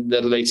money to the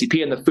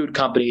NAACP, and the food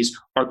companies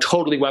are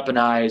totally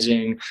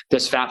weaponizing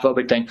this fat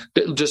phobic thing.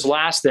 Just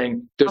last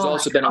thing, there's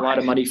also been a lot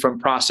of money from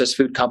processed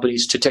food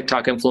companies to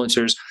TikTok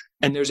influencers,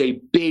 and there's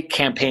a big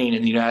campaign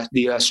in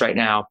the US right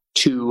now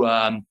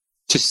to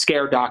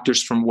scare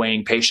doctors from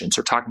weighing patients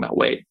or talking about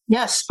weight.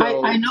 Yes,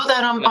 so, I know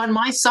that on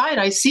my side.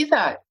 I see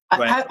that.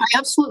 Right. I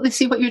absolutely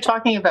see what you're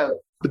talking about.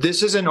 But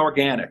this isn't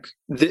organic.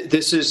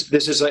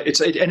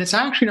 It's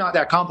actually not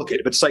that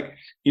complicated. But it's like,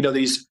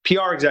 these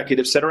PR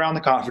executives sit around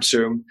the conference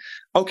room.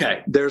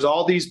 Okay, there's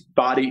all these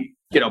body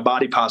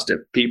positive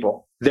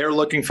people. They're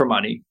looking for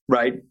money,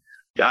 right?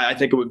 I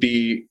think it would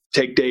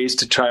take days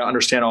to try to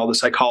understand all the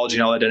psychology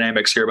and all the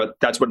dynamics here, but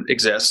that's what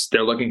exists.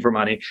 They're looking for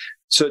money.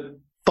 So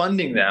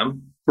funding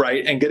them,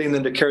 right, and getting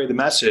them to carry the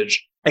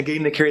message and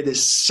getting to carry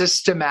this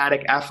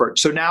systematic effort.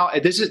 So now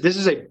this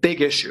is a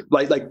big issue.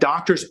 Like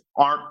doctors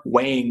aren't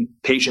weighing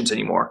patients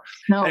anymore.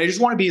 No. And I just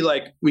want to be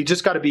we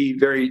just got to be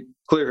very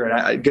clear.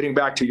 And getting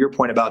back to your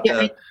point about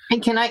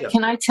and can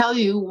I tell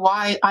you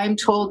why I'm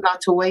told not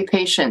to weigh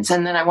patients?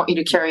 And then I want you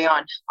to carry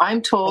on.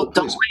 I'm told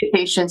don't weigh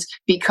patients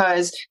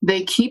because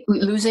they keep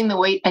losing the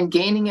weight and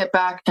gaining it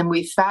back, and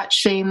we fat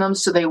shame them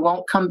so they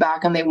won't come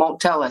back and they won't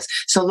tell us.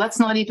 So let's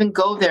not even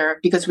go there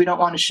because we don't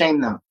want to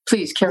shame them.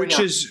 Please carry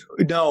on.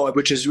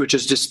 Which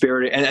is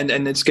disparity,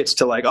 and this gets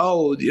to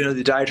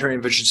the dietary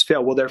interventions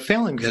fail. Well, they're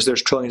failing because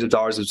there's trillions of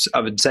dollars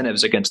of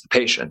incentives against the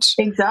patients.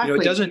 Exactly.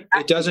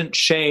 It doesn't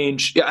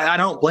change. I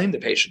don't blame the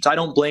patients. I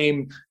don't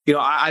blame.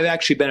 I've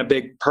actually been a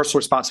big personal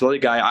responsibility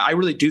guy. I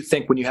really do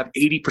think when you have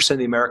 80% of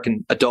the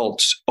American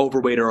adults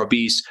overweight or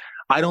obese,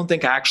 I don't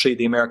think actually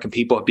the American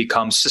people have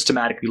become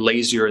systematically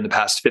lazier in the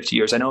past 50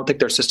 years. I don't think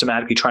they're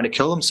systematically trying to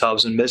kill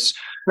themselves and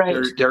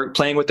they're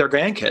playing with their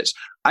grandkids.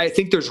 I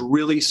think there's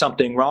really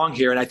something wrong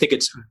here. And I think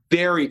it's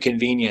very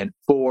convenient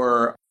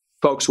for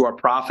folks who are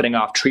profiting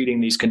off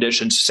treating these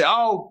conditions to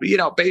say,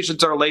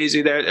 patients are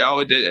lazy.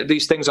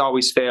 These things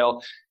always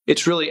fail.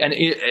 It's really,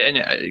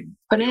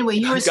 but anyway,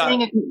 you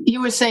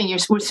were saying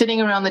we're sitting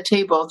around the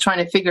table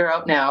trying to figure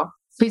out now.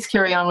 Please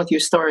carry on with your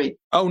story.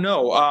 Oh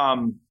no.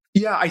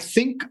 I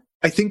think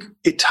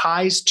it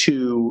ties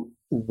to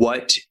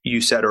what you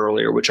said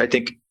earlier, which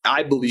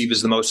I believe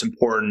is the most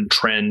important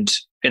trend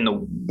in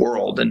the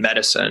world in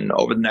medicine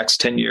over the next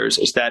 10 years,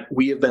 is that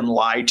we have been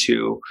lied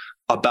to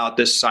about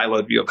this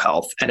siloed view of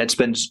health. And it's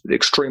been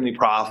extremely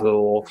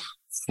profitable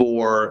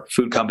for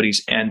food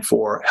companies and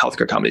for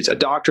healthcare companies. A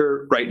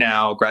doctor right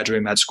now,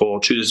 graduating med school,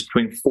 chooses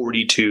between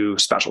 42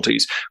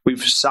 specialties. We've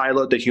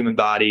siloed the human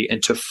body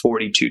into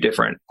 42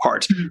 different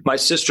parts. Mm-hmm. My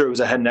sister was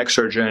a head and neck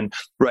surgeon,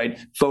 right,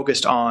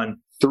 focused on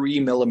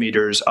 3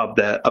 millimeters of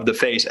the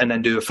face, and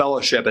then do a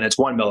fellowship, and it's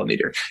 1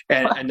 millimeter.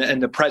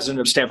 And the president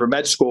of Stanford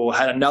Med School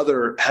had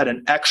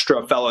an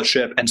extra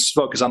fellowship and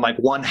focused on like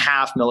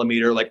 1/2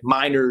 millimeter, like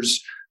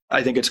Miner's,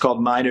 I think it's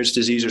called Miner's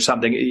disease or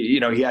something. He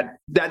had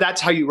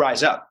that's how you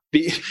rise up.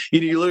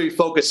 You literally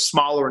focus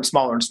smaller and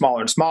smaller and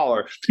smaller and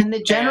smaller. And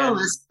the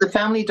generalists, the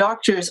family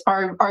doctors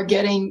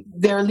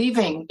they're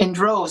leaving in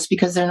droves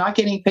because they're not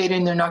getting paid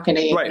and they're not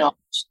getting acknowledged.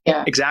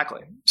 Yeah,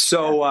 exactly.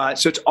 So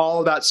it's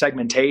all about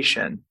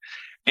segmentation.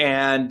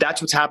 And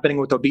that's what's happening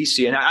with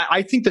obesity. And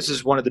I think this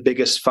is one of the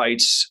biggest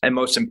fights and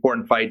most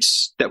important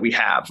fights that we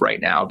have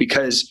right now,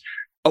 because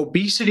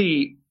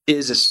obesity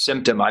is a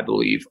symptom, I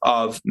believe,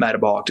 of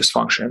metabolic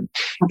dysfunction.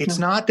 Mm-hmm. It's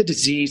not the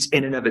disease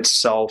in and of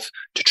itself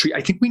to treat.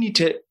 I think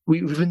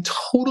we've been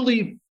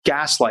totally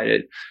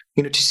gaslighted,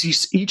 to see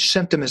each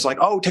symptom as like,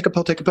 oh, take a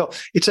pill, take a pill.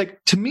 It's like,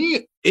 to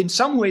me, in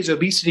some ways,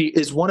 obesity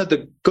is one of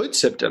the good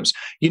symptoms.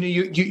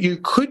 You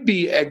could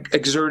be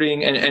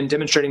exerting and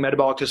demonstrating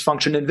metabolic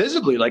dysfunction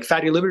invisibly, like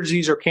fatty liver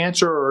disease or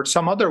cancer or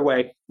some other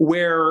way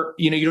where,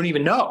 you don't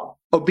even know.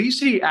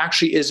 Obesity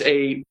actually is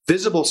a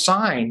visible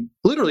sign.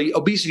 Literally,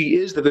 obesity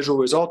is the visual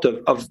result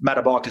of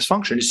metabolic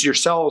dysfunction. It's your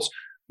cells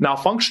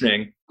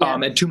malfunctioning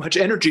and too much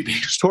energy being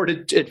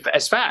stored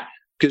as fat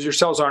because your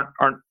cells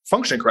aren't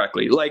functioning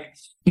correctly. Like,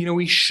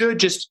 we should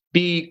just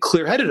be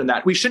clear-headed in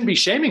that. We shouldn't be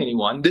shaming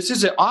anyone. This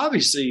is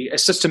obviously a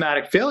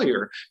systematic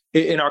failure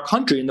in our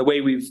country in the way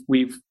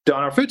we've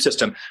done our food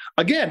system.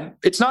 Again,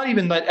 it's not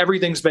even that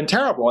everything's been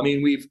terrible. I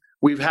mean,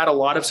 we've had a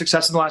lot of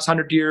success in the last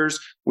 100 years.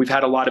 We've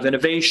had a lot of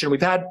innovation.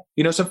 We've had,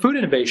 some food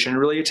innovation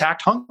really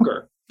attacked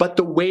hunger. But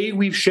the way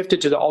we've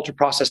shifted to the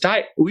ultra-processed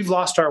diet, we've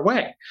lost our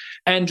way.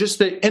 And just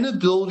the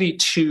inability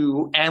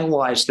to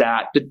analyze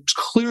that's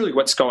clearly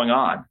what's going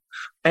on.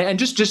 And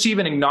just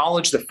even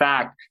acknowledge the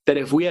fact that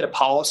if we had a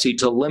policy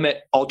to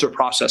limit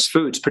ultra-processed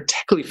foods,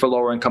 particularly for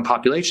lower-income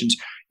populations,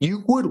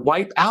 you would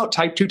wipe out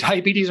type 2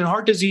 diabetes and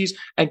heart disease.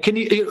 And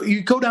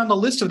you go down the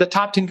list of the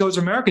top 10 goes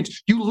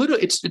Americans, you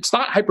literally, it's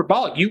not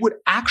hyperbolic. You would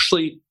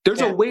actually,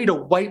 there's a way to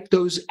wipe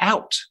those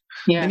out.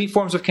 Many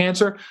forms of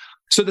cancer.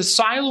 So the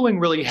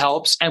siloing really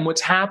helps. And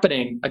what's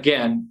happening,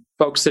 again,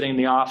 folks sitting in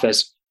the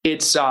office,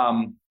 it's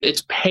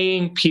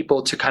paying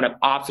people to kind of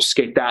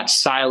obfuscate that,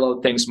 silo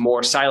things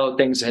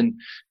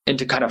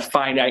into kind of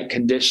finite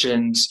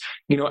conditions,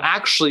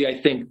 actually,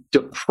 I think,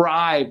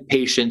 deprive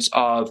patients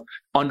of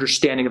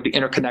understanding of the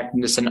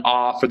interconnectedness and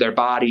awe for their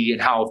body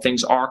and how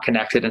things are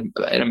connected in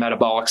a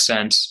metabolic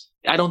sense.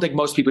 I don't think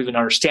most people even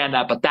understand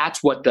that, but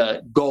that's what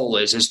the goal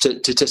is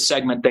to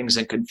segment things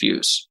and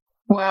confuse.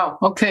 Wow.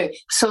 Okay.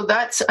 So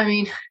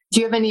do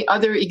you have any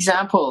other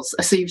examples?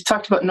 So you've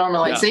talked about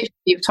normalization.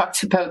 You've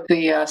talked about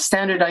the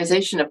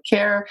standardization of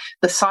care,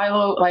 the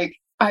silo. Like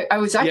I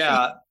was actually,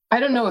 I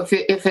don't know if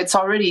it's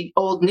already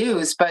old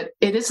news, but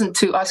it isn't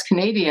to us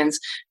Canadians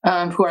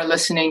who are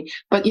listening.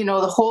 But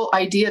the whole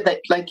idea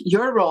that like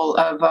your role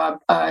of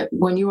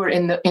when you were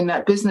in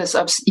that business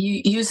of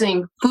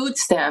using food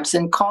stamps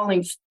and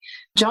calling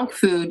junk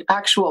food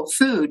actual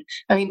food.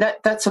 I mean,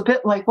 that's a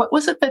bit like, what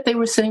was it that they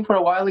were saying for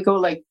a while ago,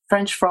 like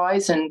French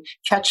fries and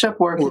ketchup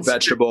were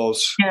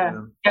vegetables.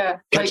 Yeah.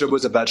 Ketchup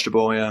was a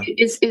vegetable. Yeah.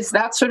 Is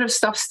that sort of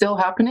stuff still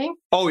happening?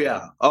 Oh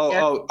yeah.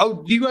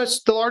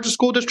 U.S. the largest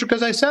school district,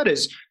 as I said,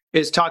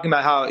 is talking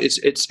about how it's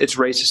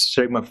racist,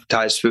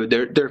 stigmatized food.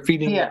 They're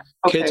feeding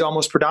kids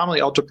almost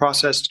predominantly ultra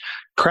processed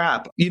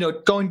crap.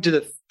 Going to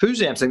the food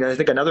stamps thing, I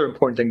think another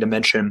important thing to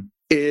mention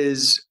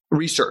is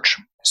research.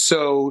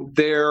 So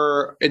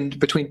there, in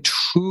between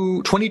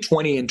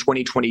 2020 and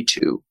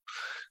 2022,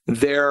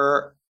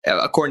 there,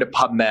 according to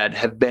PubMed,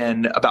 have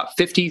been about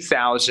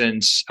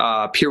 50,000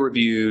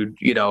 peer-reviewed,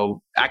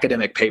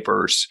 academic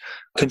papers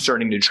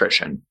concerning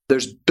nutrition.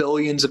 There's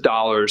billions of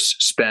dollars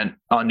spent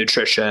on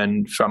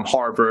nutrition from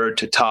Harvard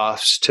to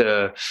Tufts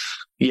to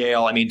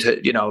Yale. I mean,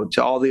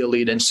 to all the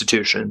elite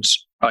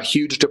institutions,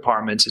 huge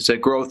departments. It's a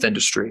growth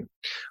industry.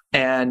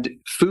 And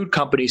food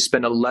companies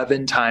spend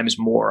 11 times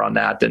more on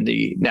that than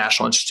the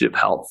National Institute of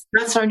Health.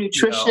 That's our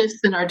nutritionists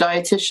and our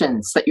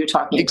dietitians that you're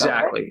talking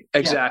about. Right?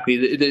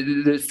 Exactly.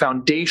 The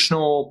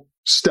foundational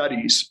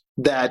studies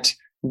that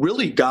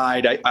really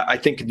guide, I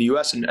think, in the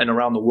US and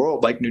around the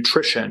world, like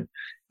nutrition.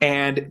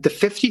 And the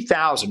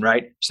 50,000,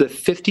 right? So the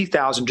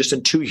 50,000 just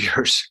in 2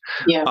 years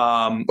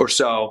or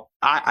so,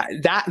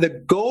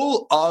 the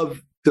goal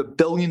of the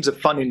billions of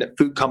funding that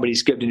food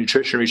companies give to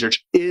nutrition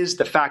research is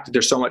the fact that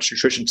there's so much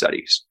nutrition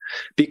studies,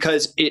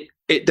 because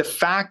the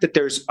fact that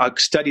there's a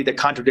study that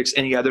contradicts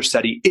any other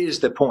study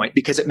is the point,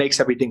 because it makes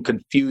everything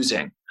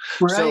confusing.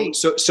 Right.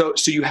 So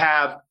you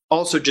have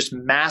also just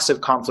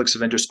massive conflicts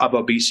of interest of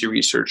obesity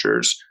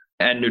researchers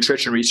and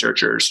nutrition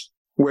researchers,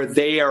 where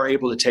they are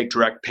able to take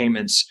direct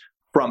payments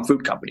from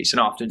food companies, and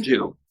often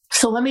do.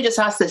 So let me just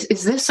ask this: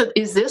 Is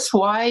this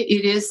why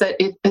it is that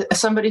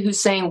somebody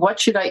who's saying, "What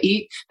should I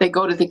eat?" They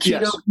go to the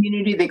keto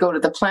community, they go to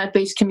the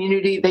plant-based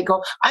community, they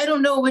go, "I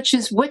don't know which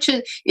is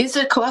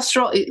it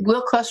cholesterol?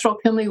 Will cholesterol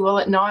kill me? Will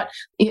it not?"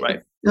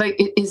 Right. Like,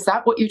 is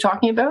that what you're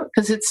talking about?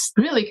 Because it's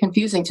really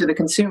confusing to the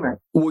consumer.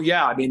 Well,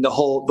 yeah, I mean the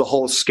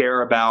whole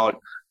scare about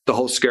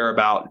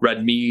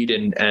red meat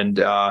and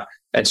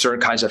certain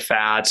kinds of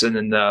fats, and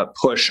then the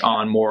push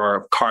on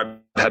more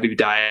carb-heavy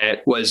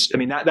diet was, I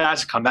mean,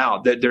 that's come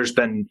out. That there's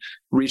been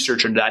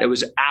research into that. It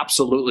was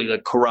absolutely a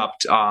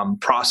corrupt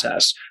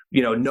process,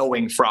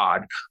 knowing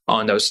fraud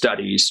on those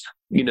studies.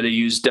 They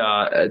used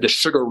the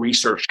Sugar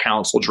Research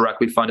Council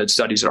directly funded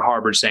studies at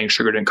Harvard saying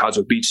sugar didn't cause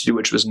obesity,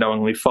 which was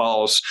knowingly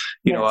false.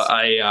 In the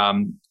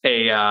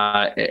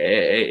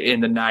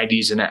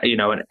 90s, and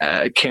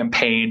a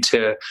campaign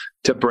to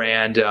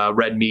brand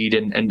red meat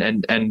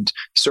and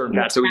certain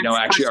fats that we know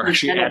actually are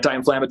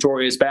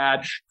anti-inflammatory is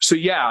bad. So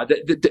yeah,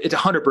 it's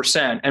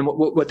 100%. And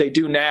what they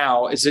do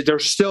now is that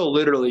there's still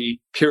literally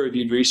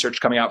peer-reviewed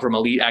research coming out from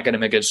elite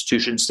academic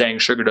institutions saying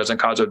sugar doesn't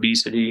cause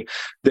obesity.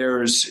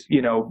 There's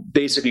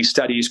basically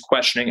studies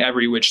questioning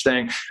every which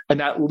thing, and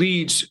that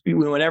leads,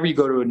 whenever you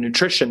go to a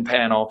nutrition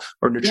panel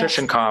or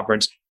nutrition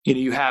conference,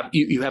 you have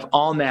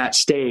on that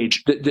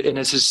stage, and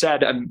as I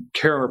said, I'm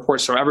hearing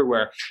reports from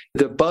everywhere.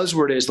 The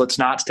buzzword is, let's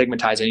not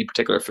stigmatize any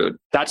particular food.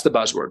 That's the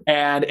buzzword,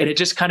 and it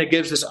just kind of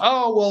gives this,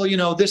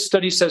 this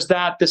study says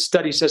that, this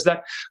study says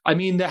that. I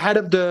mean, the head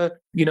of the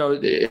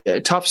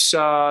Tufts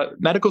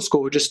Medical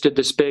School just did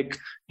this big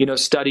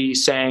study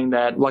saying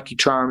that Lucky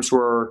Charms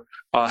were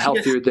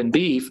healthier than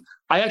beef.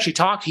 I actually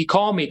he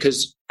called me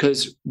because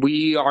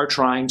we are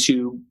trying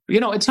to,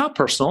 it's not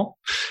personal,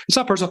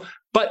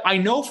 but I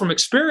know from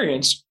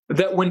experience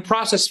that when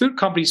processed food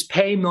companies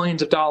pay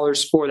millions of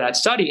dollars for that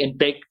study and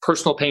make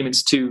personal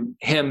payments to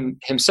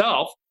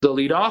himself, the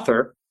lead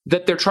author,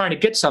 that they're trying to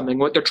get something,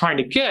 what they're trying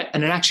to get.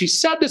 And it actually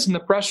said this in the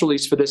press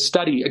release for this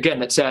study,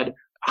 again, that said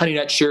Honey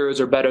Nut Cheerios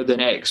are better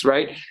than eggs,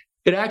 right?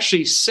 It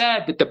actually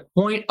said that the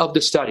point of the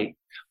study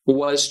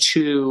was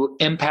to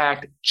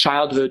impact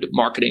childhood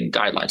marketing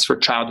guidelines for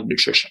childhood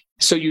nutrition.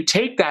 So you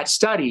take that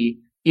study,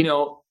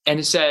 and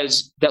it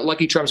says that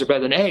Lucky Charms are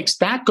better than eggs,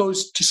 that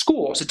goes to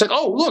schools. It's like,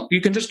 oh, look,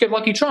 you can just get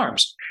Lucky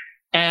Charms.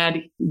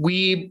 And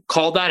we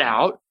called that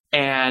out,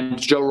 and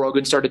Joe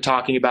Rogan started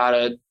talking about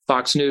it.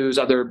 Fox News,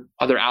 other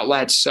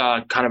outlets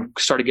kind of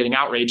started getting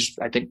outraged,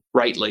 I think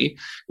rightly.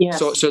 Yes.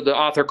 So the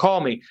author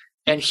called me,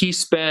 and he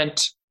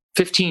spent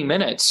 15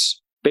 minutes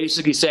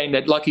basically saying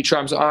that Lucky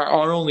Charms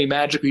are only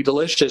magically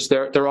delicious,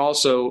 they're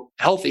also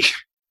healthy.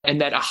 And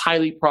that a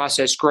highly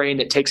processed grain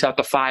that takes out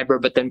the fiber,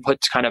 but then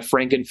puts kind of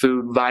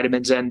frankenfood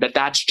vitamins in,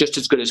 that's just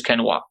as good as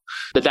quinoa,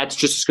 that's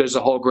just as good as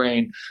a whole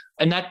grain.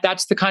 And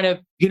that's the kind of,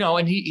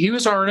 and he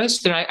was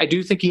earnest, and I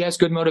do think he has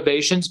good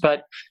motivations,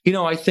 but,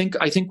 I think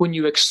when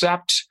you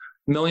accept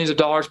millions of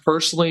dollars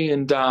personally,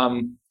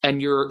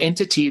 and your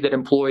entity that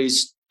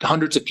employs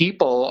hundreds of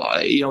people,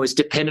 is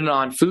dependent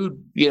on food,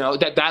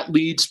 that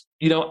leads,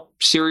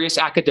 serious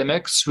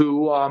academics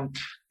who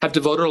have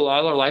devoted a lot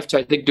of their life to,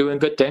 I think, doing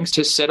good things,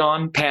 to sit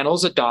on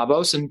panels at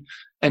Davos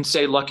and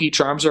say Lucky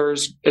Charms are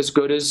as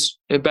good as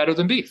better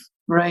than beef.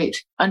 Right.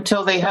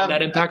 Until they have... And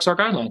that impacts our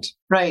guidelines.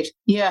 Right.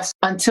 Yes.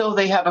 Until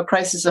they have a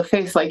crisis of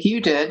faith like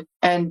you did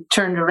and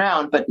turned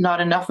around, but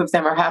not enough of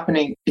them are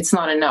happening. It's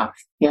not enough.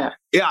 Yeah.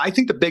 Yeah. I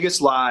think the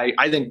biggest lie,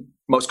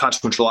 most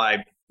consequential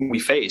lie we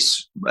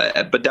face,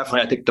 but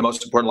definitely I think the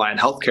most important lie in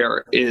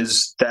healthcare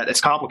is that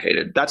it's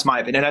complicated. That's my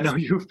opinion. And I know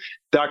you,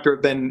 doctor,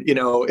 have been,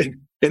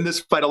 in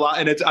this fight a lot,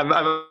 and it's,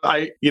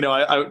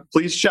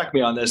 please check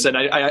me on this. And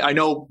I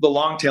know the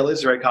long tail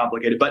is very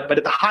complicated, but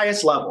at the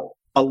highest level,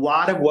 a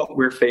lot of what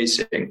we're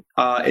facing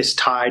is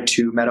tied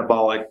to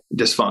metabolic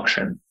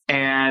dysfunction.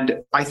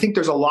 And I think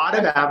there's a lot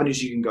of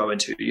avenues you can go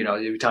into.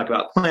 You talk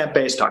about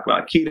plant-based, talk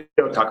about keto,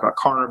 talk about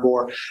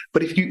carnivore.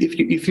 But if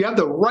you have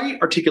the right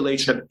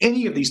articulation of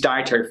any of these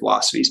dietary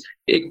philosophies,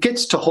 it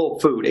gets to whole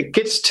food. It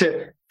gets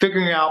to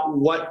figuring out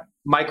what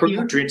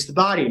micronutrients the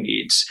body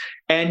needs.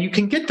 And you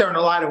can get there in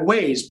a lot of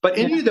ways, but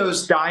any of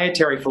those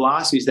dietary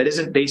philosophies that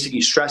isn't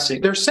basically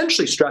stressing, they're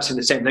essentially stressing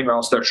the same thing, or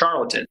else they're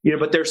charlatan.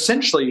 But they're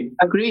essentially,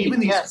 even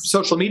these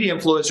social media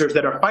influencers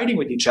that are fighting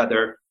with each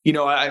other.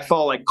 I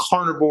follow like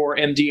Carnivore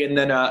MD and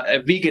then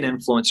a vegan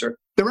influencer.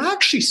 They're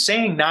actually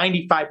saying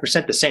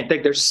 95% the same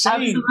thing. They're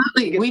saying,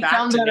 absolutely. We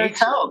found that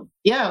ourselves.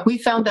 Yeah, we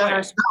found that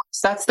ourselves.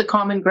 That's the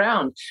common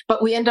ground.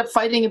 But we end up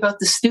fighting about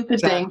the stupid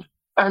thing,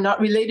 are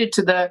not related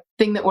to the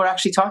thing that we're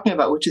actually talking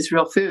about, which is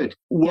real food.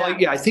 Well,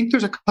 yeah, I think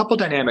there's a couple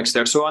dynamics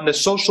there. So on the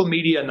social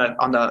media and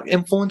on the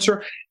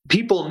influencer,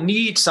 people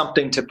need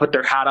something to put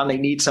their hat on. They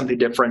need something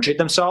to differentiate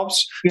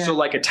themselves. Yeah. So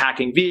like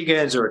attacking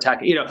vegans or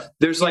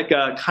there's like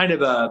a kind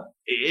of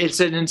it's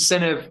an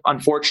incentive,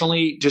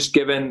 unfortunately, just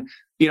given,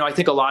 I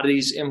think a lot of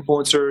these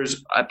influencers,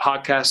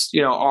 podcasts,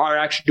 are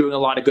actually doing a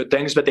lot of good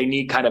things, but they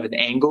need kind of an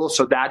angle.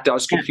 So that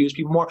does confuse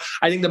people more.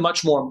 I think the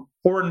much more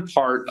important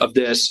part of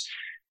this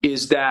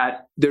is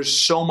that there's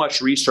so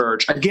much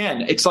research.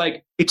 Again, it's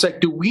like,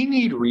 do we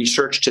need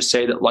research to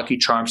say that Lucky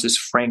Charms is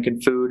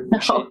frankenfood?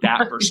 No.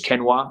 That versus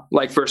quinoa,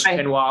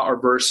 quinoa or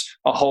versus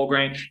a whole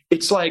grain.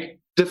 It's like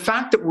the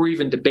fact that we're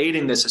even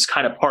debating this is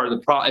kind of part of the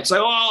problem. It's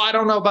like, oh, I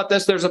don't know about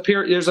this. There's a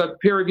peer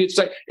review.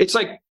 It's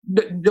like,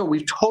 no,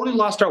 we've totally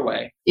lost our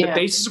way. Yeah. The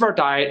basis of our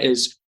diet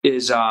is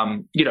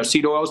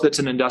seed oils. That's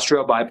an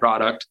industrial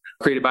byproduct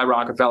created by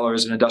Rockefeller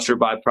as an industrial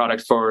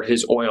byproduct for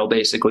his oil,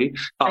 basically.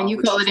 And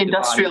you call it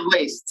industrial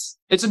wastes.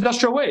 It's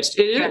industrial waste.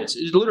 It is.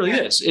 It literally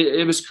is.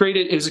 It was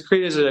created as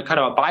a kind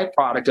of a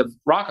byproduct of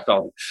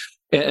Rockefeller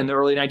in the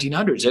early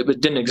 1900s. It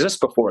didn't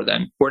exist before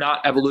then. We're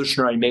not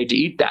evolutionarily made to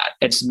eat that.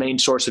 It's the main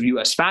source of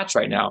U.S. fats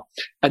right now.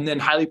 And then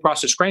highly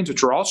processed grains,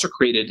 which were also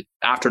created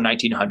after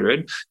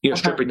 1900,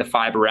 stripping the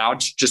fiber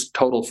out, just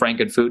total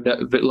frankenfood,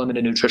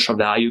 limited nutritional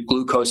value,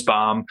 glucose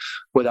bomb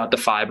without the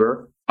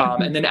fiber.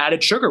 And then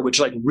added sugar,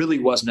 which really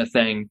wasn't a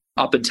thing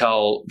up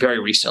until very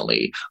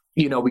recently.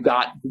 We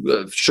got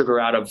sugar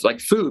out of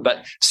food.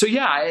 But so,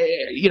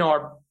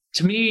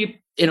 to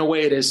me, in a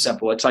way, it is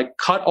simple. It's like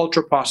cut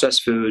ultra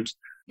processed foods.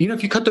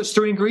 If you cut those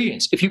three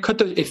ingredients, if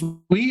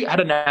we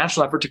had a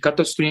national effort to cut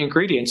those three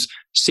ingredients,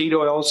 seed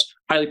oils,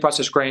 highly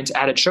processed grains,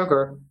 added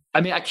sugar,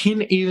 I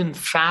can't even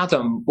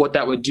fathom what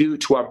that would do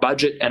to our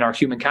budget and our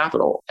human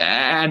capital.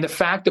 And the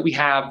fact that we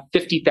have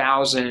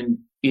 50,000,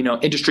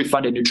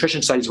 industry-funded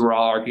nutrition studies we're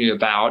all arguing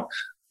about,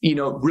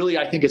 really,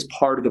 I think is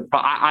part of the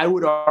problem. I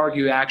would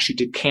argue actually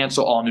to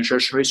cancel all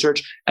nutrition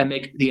research and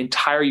make the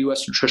entire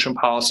U.S. nutrition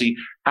policy,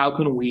 how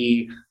can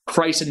we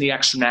price in the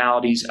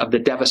externalities of the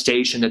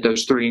devastation that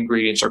those three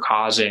ingredients are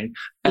causing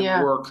and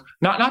work,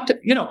 not to,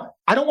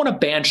 I don't want to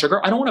ban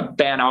sugar. I don't want to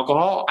ban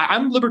alcohol.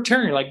 I'm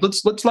libertarian.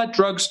 Let's let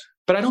drugs,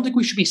 but I don't think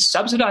we should be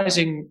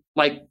subsidizing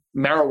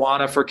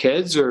marijuana for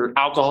kids or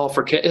alcohol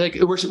for kids.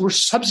 We're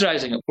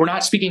subsidizing it. We're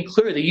not speaking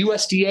clearly. The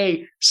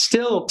USDA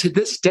still to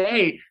this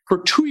day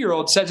for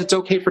 2-year-olds says it's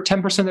okay for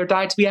 10% of their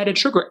diet to be added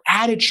sugar.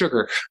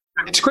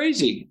 It's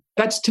crazy.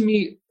 That's to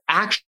me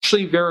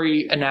actually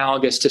very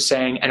analogous to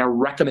saying and a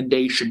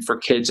recommendation for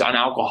kids on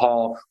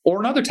alcohol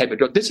or another type of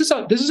drug. This is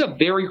a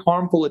very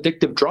harmful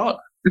addictive drug.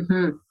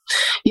 Mm-hmm.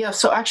 Yeah.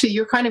 So actually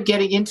you're kind of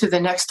getting into the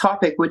next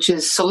topic, which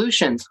is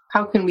solutions.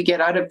 How can we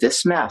get out of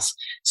this mess?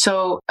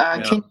 So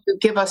can you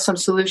give us some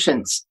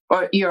solutions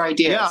or your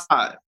ideas?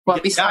 Yeah. Well,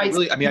 besides,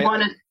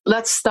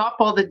 let's stop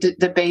all the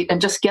debate and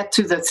just get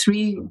to the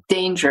three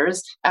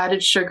dangers: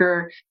 added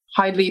sugar,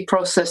 highly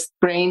processed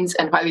grains,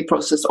 and highly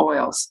processed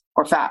oils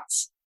or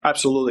fats.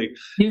 Absolutely.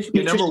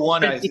 Number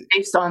one,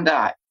 based on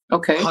that.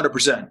 Okay.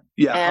 100%.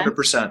 Yeah.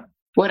 100%.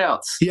 What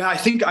else? Yeah. I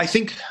think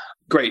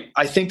great.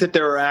 I think that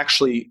there are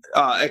actually,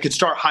 I could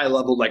start high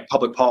level, like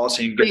public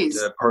policy and get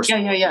into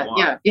personal.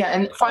 Yeah.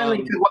 And finally,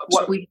 to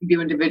what we can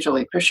do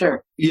individually, for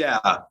sure.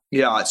 Yeah.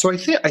 So I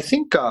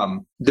think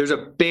there's a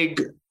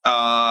big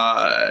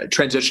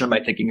transition in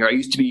my thinking here. I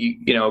used to be,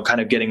 kind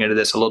of getting into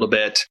this a little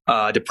bit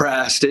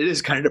depressed. It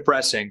is kind of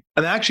depressing.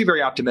 I'm actually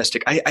very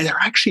optimistic. There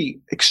are actually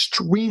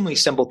extremely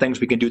simple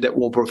things we can do that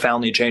will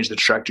profoundly change the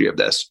trajectory of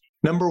this.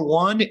 Number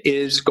one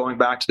is going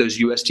back to those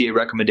USDA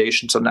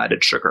recommendations on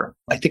added sugar.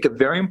 I think a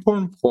very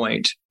important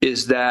point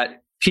is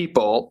that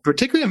people,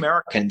 particularly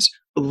Americans,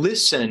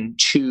 listen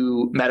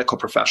to medical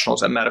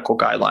professionals and medical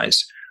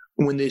guidelines.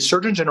 When the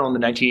Surgeon General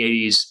in the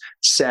 1980s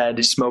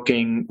said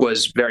smoking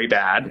was very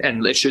bad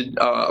and issued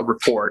a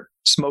report,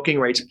 smoking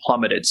rates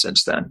plummeted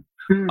since then.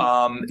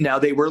 Now,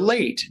 they were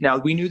late. Now,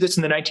 we knew this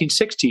in the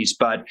 1960s,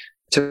 but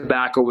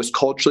tobacco was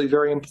culturally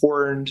very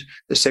important.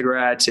 The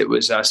cigarettes, it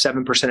was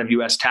 7% of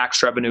U.S.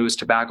 tax revenue was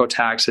tobacco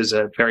taxes.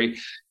 A very,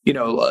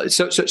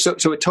 so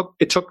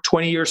it took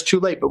 20 years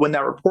too late. But when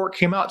that report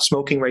came out,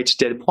 smoking rates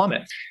did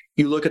plummet.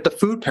 You look at the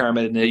food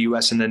pyramid in the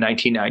U.S. in the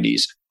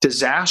 1990s,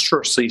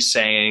 disastrously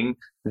saying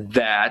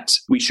that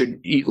we should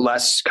eat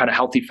less kind of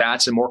healthy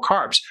fats and more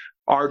carbs.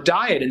 Our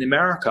diet in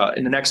America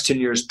in the next 10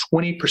 years,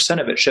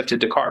 20% of it shifted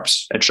to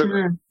carbs and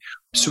sugar.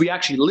 So we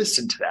actually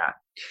listened to that.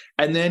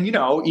 And then,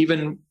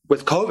 even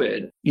with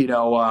COVID,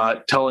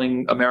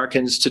 telling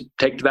Americans to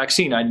take the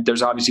vaccine,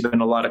 there's obviously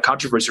been a lot of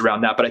controversy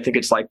around that, but I think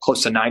it's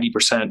close to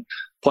 90%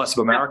 plus of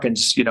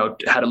Americans,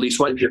 had at least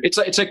one.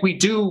 It's like we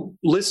do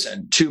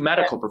listen to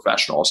medical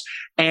professionals.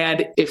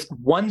 And if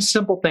one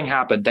simple thing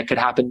happened that could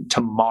happen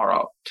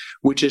tomorrow,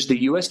 which is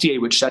the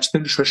USDA, which sets the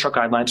nutritional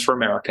guidelines for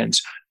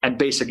Americans and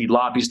basically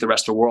lobbies the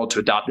rest of the world to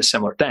adopt the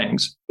similar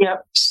things,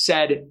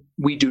 said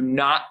we do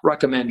not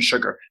recommend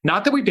sugar.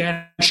 Not that we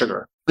ban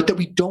sugar, but that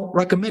we don't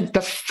recommend.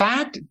 The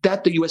fact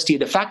that the USDA,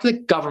 the fact that the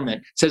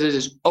government says it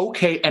is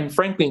okay and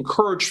frankly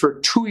encouraged for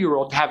a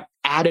 2-year-old to have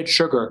added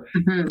sugar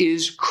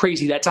is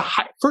crazy. That's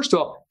first of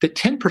all, the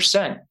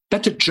 10%,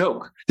 that's a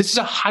joke. This is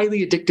a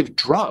highly addictive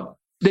drug.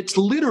 That's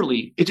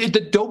literally, the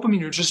dopamine,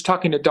 you're just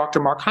talking to Dr.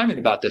 Mark Hyman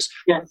about this.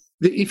 Yes.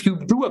 If you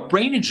do a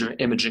brain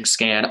imaging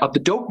scan of the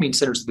dopamine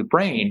centers of the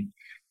brain,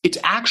 it's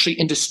actually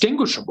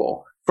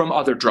indistinguishable from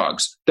other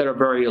drugs that are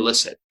very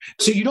illicit.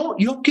 So you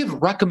don't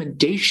give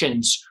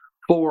recommendations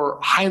for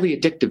highly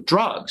addictive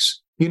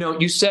drugs.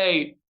 You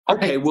say,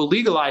 okay, we'll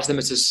legalize them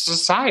as a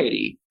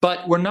society,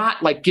 but we're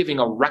not like giving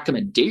a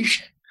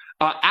recommendation.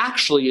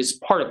 Actually, as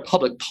part of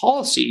public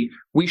policy,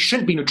 we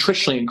shouldn't be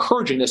nutritionally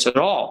encouraging this at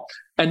all.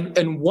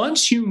 And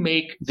once you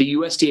make the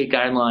USDA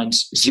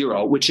guidelines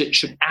zero, which it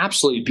should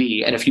absolutely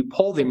be, and if you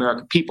poll the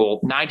American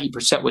people,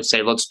 90% would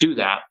say, let's do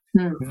that,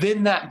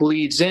 then that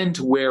bleeds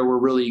into where we're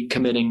really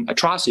committing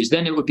atrocities.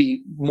 Then it would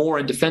be more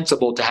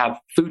indefensible to have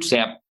food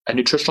stamp, a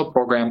nutritional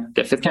program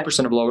that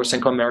 50% of lowest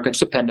income Americans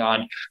depend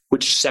on,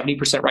 which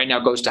 70% right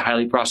now goes to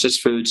highly processed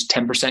foods,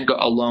 10%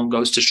 alone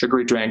goes to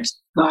sugary drinks.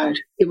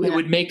 It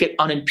would make it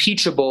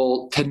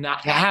unimpeachable to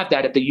not to have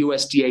that at the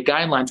USDA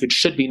guidelines, which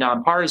should be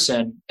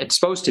nonpartisan. It's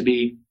supposed to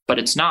be, but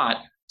it's not.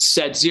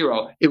 Said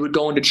zero. It would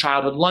go into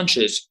childhood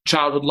lunches.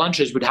 Childhood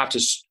lunches would have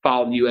to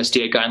follow the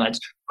USDA guidelines.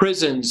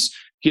 Prisons,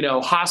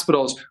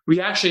 hospitals. We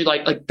actually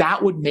like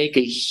that would make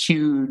a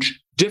huge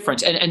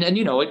difference. And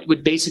it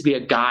would basically be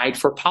a guide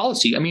for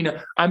policy. I mean,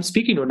 I'm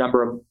speaking to a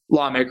number of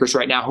lawmakers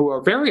right now who are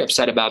very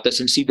upset about this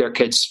and see their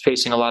kids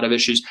facing a lot of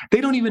issues.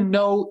 They don't even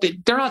know,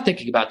 they're not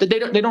thinking about that. They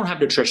don't have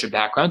nutrition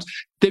backgrounds.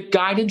 The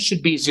guidance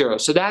should be zero.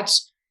 So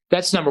that's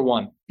number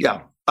one.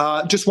 Yeah.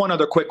 Just one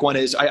other quick one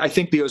is I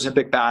think the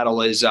Ozempic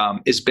battle is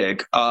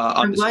big.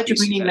 I'm glad you're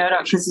bringing that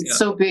up because it's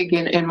so big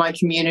in my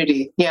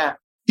community. Yeah.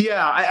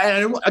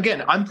 Yeah,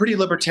 again, I'm pretty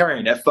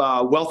libertarian. If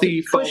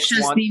wealthy folks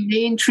want the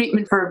main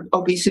treatment for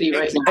obesity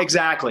right now.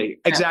 Exactly.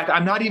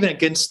 I'm not even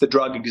against the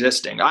drug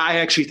existing. I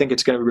actually think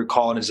it's going to be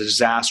recalled as a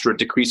disaster. It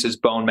decreases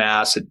bone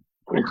mass. It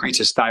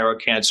increases thyroid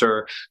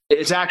cancer.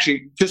 It's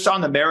actually just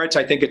on the merits.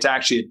 I think it's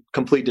actually a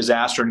complete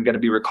disaster and going to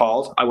be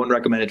recalled. I wouldn't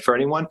recommend it for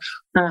anyone.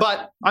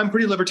 But I'm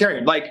pretty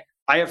libertarian. Like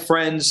I have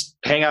friends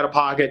paying out of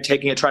pocket,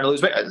 taking it, trying to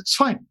lose weight. It's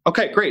fine.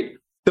 Okay, great.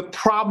 The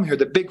problem here,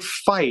 the big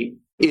fight,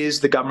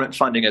 is the government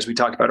funding, as we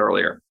talked about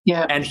earlier.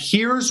 Yeah. And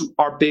here's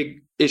our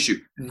big issue.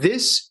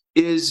 This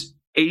is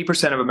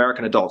 80% of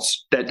American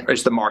adults that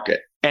is the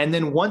market. And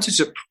then once it's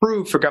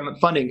approved for government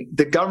funding,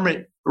 the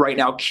government right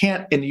now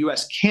in the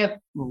US can't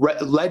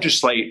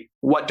legislate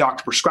what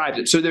doctor prescribes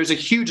it. So there's a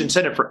huge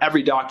incentive for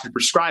every doctor to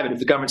prescribe it if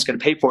the government's going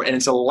to pay for it. And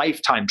it's a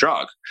lifetime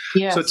drug.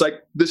 Yes. So it's like,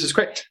 this is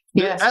great.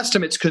 Yes. The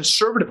estimates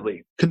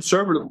conservatively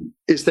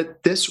is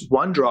that this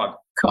one drug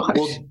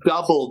will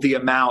double the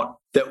amount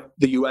that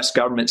the U.S.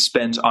 government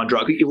spends on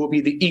drug. It will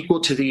be equal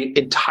to the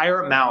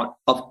entire amount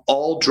of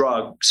all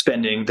drug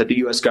spending that the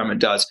U.S. government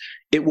does.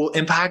 It will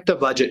impact the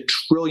budget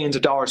trillions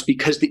of dollars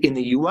because in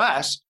the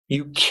U.S.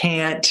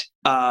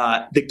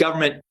 the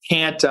government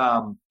can't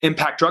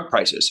impact drug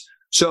prices.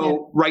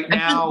 So right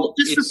now,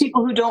 just for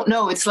people who don't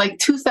know, it's like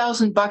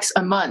 $2,000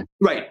 a month.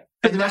 Right.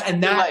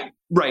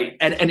 Right.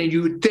 And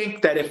you would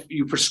think that if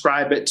you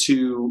prescribe it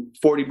to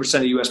 40%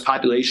 of the U.S.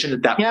 population,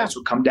 that price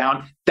would come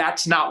down.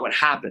 That's not what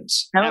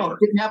happens. No, it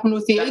didn't happen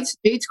with the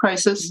AIDS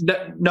crisis.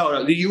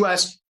 No. The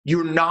U.S.,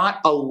 you're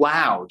not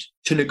allowed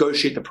to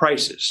negotiate the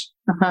prices.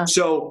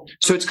 So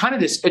it's kind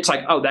of this, it's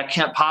like, oh, that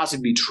can't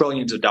possibly be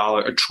trillions of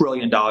dollars, $1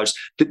 trillion.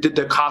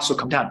 The cost will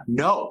come down.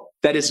 No,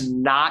 that is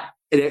not,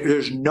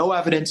 there's no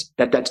evidence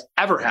that that's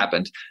ever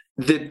happened.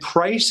 The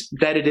price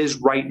that it is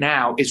right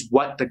now is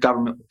what the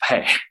government will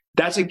pay.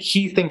 That's a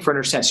key thing for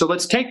understand. So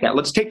let's take that.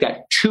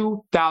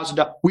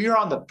 $2,000. We are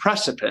on the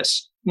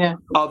precipice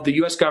of the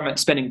U.S. government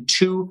spending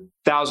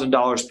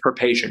 $2,000 per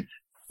patient.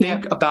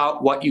 Think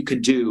about what you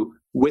could do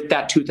with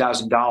that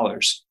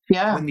 $2,000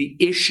 when the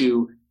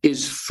issue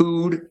is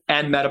food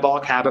and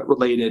metabolic habit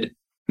related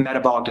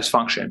metabolic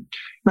dysfunction.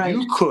 Right.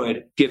 You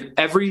could give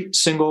every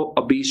single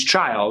obese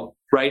child,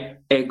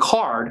 a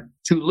card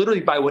to literally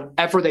buy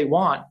whatever they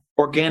want,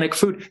 organic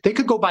food. They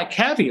could go buy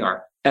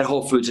caviar at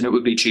Whole Foods and it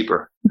would be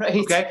cheaper. Right.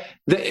 Okay.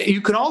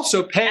 You can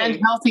also pay and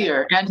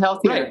healthier.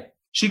 Right.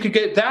 She could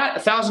get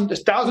that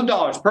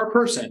 $1,000 per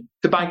person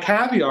to buy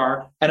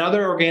caviar and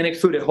other organic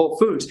food at Whole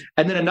Foods,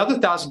 and then another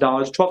 $1,000,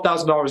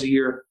 $12,000 a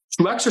year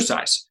to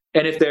exercise.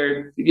 And if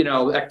their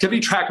activity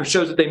tracker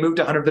shows that they moved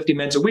 150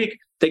 minutes a week,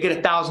 they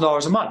get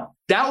 $1,000 a month.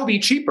 That would be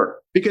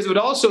cheaper because it would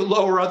also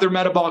lower other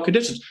metabolic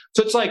conditions.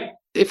 So it's like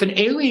if an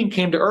alien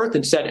came to Earth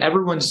and said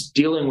everyone's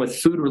dealing with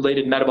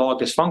food-related metabolic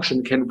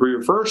dysfunction can be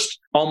reversed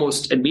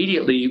almost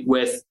immediately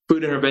with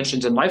food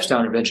interventions and lifestyle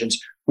interventions,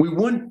 we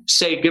wouldn't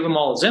say give them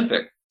all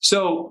Ozempic.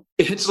 So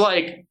it's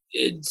like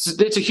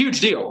it's a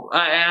huge deal.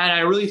 And I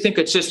really think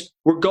it's just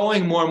we're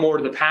going more and more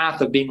to the path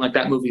of being like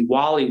that movie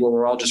WALL-E where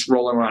we're all just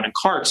rolling around in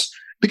carts.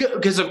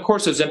 Because of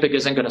course, Ozempic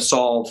isn't going to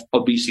solve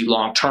obesity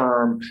long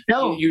term.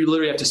 No, you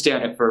literally have to stay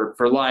on it for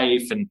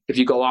life, and if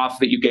you go off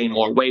of it, you gain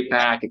more weight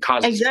back. It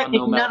causes exactly.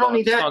 Not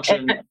only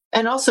that,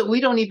 and also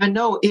we don't even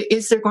know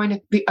is there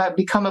going to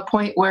become a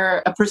point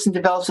where a person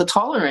develops a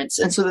tolerance,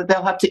 and so that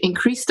they'll have to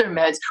increase their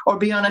meds or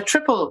be on a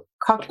triple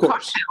cocktail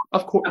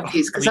of course,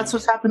 because that's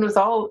what's happened with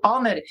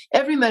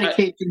every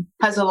medication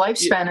has a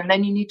lifespan, and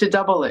then you need to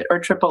double it or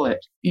triple it.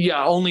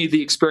 Yeah, only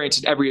the experience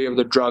in every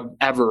other drug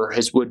ever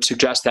would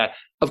suggest that.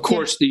 Of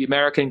course, the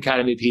American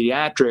Academy of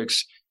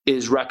Pediatrics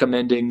is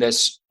recommending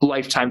this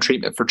lifetime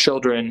treatment for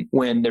children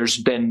when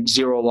there's been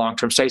zero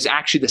long-term studies.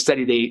 Actually, the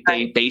study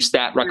they based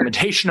that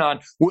recommendation on,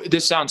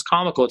 this sounds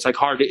comical. It's like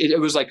hard. It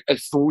was like a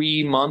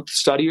 3-month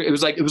study. It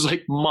was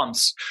like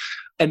months.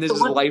 And this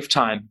is a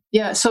lifetime.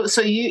 Yeah.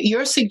 So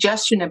your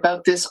suggestion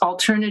about this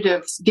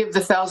alternative, give the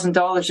 $1,000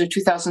 or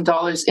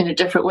 $2,000 in a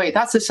different way,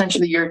 that's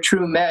essentially your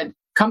True Med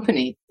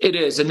company. It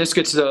is. And this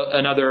gets to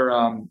another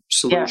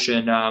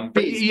solution.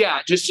 But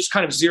just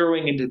kind of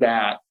zeroing into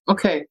that.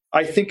 Okay.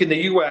 I think in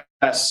the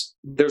U.S.,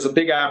 there's a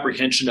big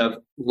apprehension of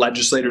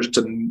legislators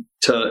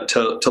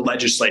to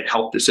legislate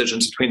health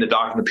decisions between the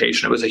doctor and the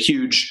patient. It was a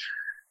huge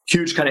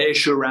kind of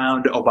issue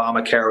around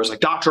Obamacare. It was like,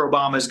 Dr.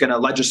 Obama is going to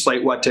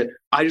legislate what to.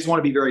 I just want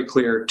to be very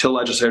clear to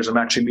legislators. I'm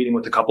actually meeting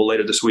with a couple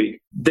later this week.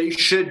 There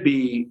should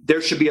be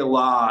a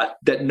law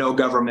that no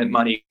government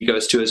money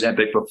goes to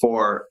Ozempic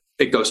before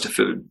it goes to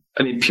food.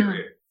 I mean,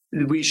 period.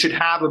 We should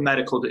have the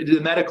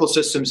medical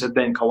systems have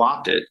been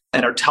co-opted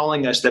and are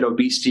telling us that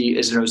obesity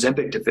is an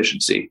Ozempic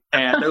deficiency.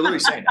 And they're literally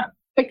saying that.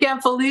 I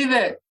can't believe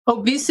it.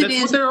 Obesity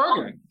is they're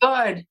arguing.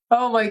 God.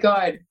 Oh my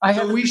God.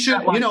 So we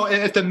should,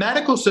 if the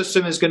medical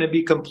system is going to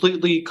be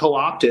completely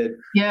co-opted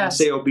and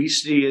say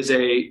obesity is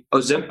a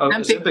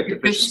Ozempic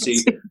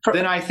deficiency,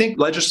 then I think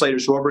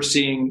legislators who are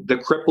overseeing the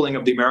crippling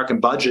of the American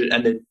budget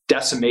and the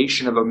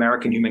decimation of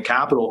American human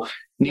capital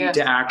need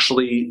to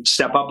actually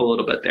step up a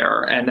little bit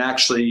there and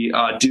actually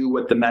do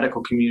what the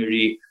medical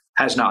community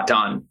has not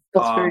done.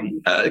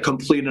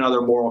 Complete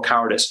another moral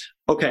cowardice.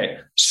 Okay.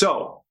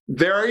 So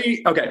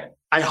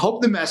I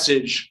hope the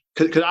message,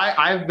 because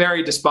I'm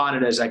very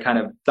despondent as I kind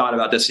of thought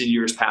about this in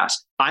years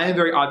past. I am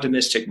very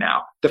optimistic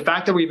now. The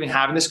fact that we've been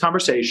having this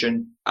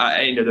conversation,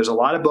 there's a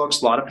lot of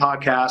books, a lot of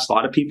podcasts, a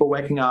lot of people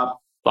waking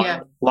up, a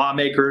lot of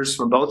lawmakers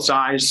from both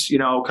sides,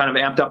 kind of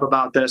amped up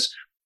about this.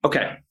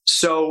 Okay,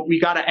 so we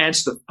got to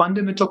answer the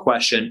fundamental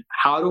question: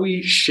 how do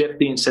we shift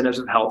the incentives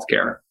of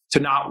healthcare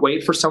to not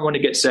wait for someone to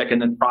get sick and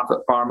then profit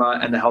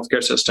pharma and the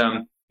healthcare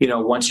system?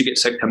 Once you get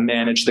sick, to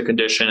manage the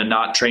condition and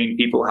not train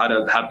people how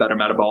to have better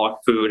metabolic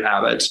food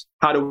habits.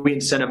 How do we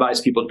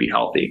incentivize people to be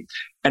healthy?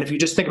 And if you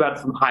just think about it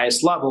from the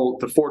highest level,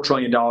 the $4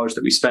 trillion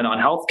that we spend on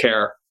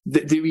healthcare,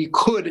 we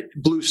could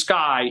blue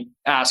sky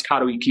ask, how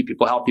do we keep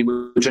people healthy,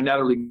 which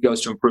inevitably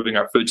goes to improving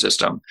our food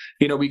system.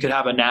 We could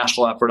have a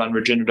national effort on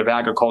regenerative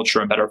agriculture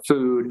and better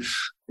food,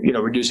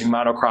 reducing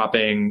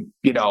monocropping,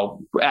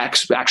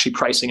 actually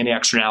pricing any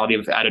externality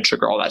of added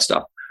sugar, all that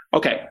stuff.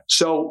 Okay,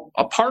 so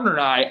a partner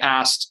and I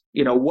asked,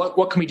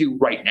 what can we do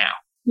right now?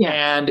 Yeah.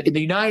 And in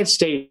the United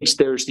States,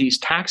 there's these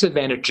tax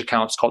advantage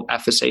accounts called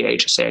FSA,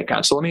 HSA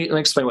accounts. So let me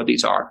explain what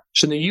these are.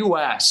 So in the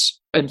U.S.,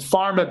 and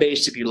pharma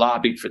basically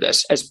lobbied for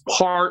this as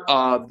part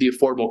of the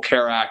Affordable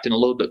Care Act, and a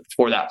little bit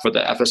before that for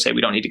the FSA.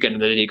 We don't need to get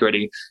into the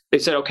nitty-gritty. They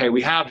said, okay,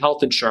 we have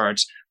health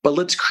insurance, but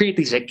let's create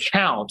these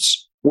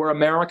accounts where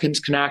Americans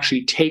can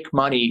actually take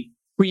money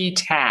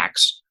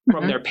pre-tax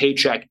from their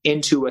paycheck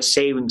into a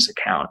savings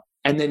account,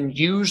 and then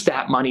use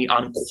that money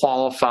on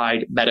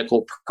qualified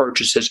medical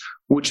purchases,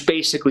 which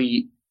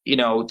basically,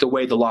 the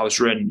way the law is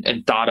written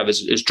and thought of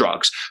is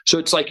drugs. So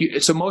it's like,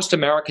 so most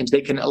Americans,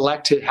 they can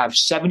elect to have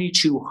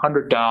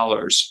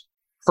 $7,200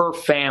 per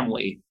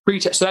family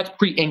pre-tax. So that's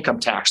pre-income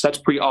tax. That's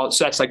so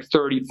that's like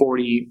 30,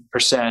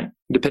 40%,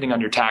 depending on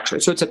your tax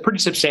rate. So it's a pretty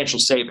substantial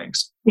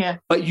savings. Yeah.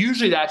 But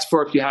usually that's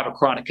for if you have a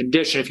chronic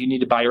condition, if you need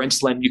to buy your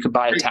insulin, you can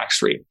buy it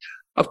tax-free.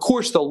 Of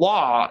course, the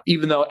law,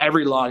 even though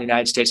every law in the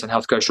United States on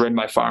healthcare is written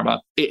by pharma,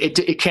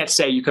 it can't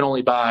say you can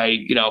only buy,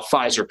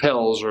 Pfizer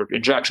pills or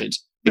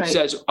injections. It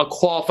says a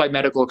qualified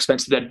medical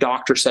expense that a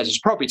doctor says is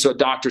appropriate. So a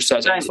doctor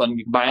says insulin,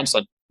 you can buy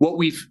insulin. What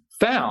we've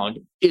found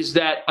is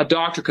that a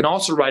doctor can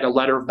also write a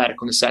letter of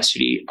medical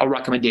necessity, a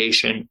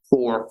recommendation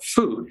for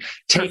food.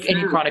 Take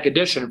any chronic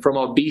condition from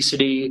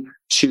obesity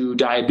to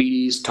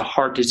diabetes to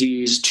heart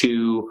disease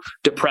to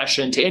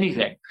depression to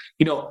anything.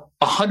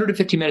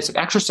 150 minutes of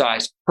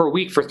exercise per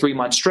week for 3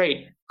 months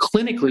straight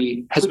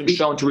clinically has been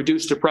shown to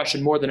reduce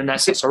depression more than an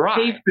SSRI.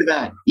 Pay for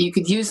that. You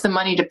could use the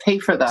money to pay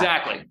for that.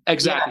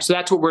 Exactly. Yeah. So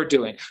that's what we're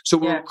doing. So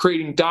we're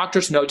creating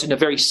doctor's notes in a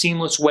very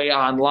seamless way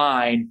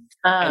online.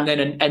 And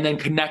then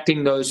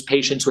connecting those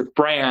patients with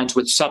brands,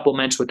 with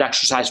supplements, with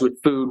exercise,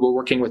 with food. We're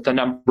working with a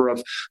number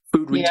of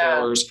food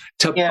retailers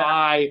to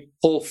buy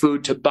whole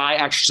food, to buy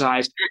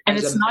exercise, and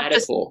it's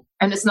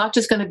not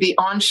just going to be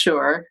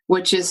onshore,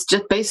 which is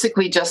just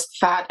basically just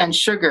fat and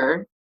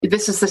sugar.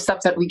 This is the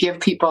stuff that we give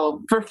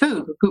people for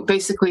food, who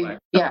basically,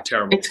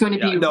 terrible. It's going to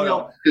be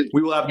real food.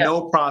 We will have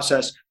no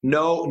process,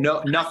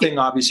 nothing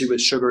obviously with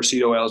sugar,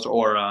 seed oils,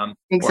 or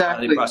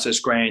highly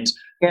processed grains.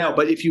 Yeah. No,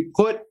 but if you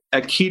put a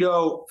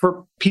keto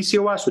for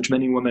PCOS, which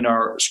many women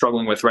are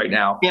struggling with right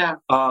now,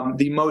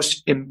 the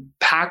most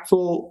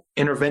impactful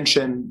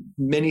intervention,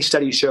 many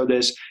studies show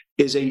this,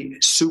 is a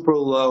super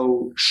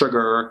low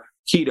sugar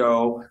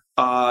keto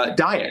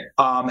diet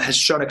has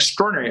shown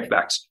extraordinary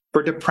effects.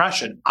 for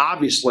depression,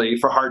 obviously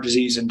for heart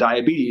disease and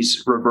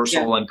diabetes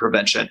reversal and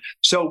prevention.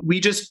 So we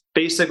just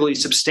basically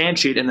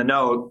substantiate in the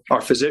know,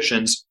 our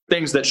physicians,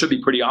 things that should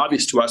be pretty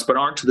obvious to us, but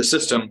aren't to the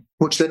system,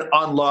 which then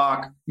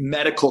unlock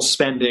medical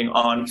spending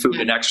on food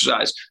and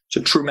exercise.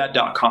 So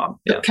truemed.com.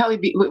 Yeah.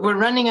 Calley, we're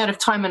running out of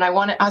time, and I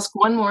want to ask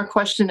one more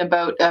question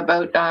about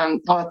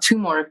two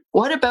more.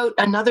 What about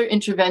another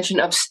intervention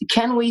of,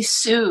 can we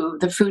sue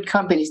the food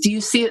companies? Do you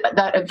see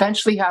that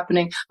eventually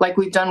happening, like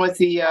we've done with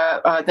the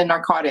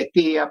narcotic,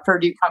 the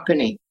Purdue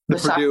company? The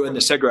Purdue and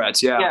the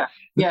cigarettes, yeah.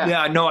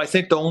 No, I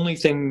think the only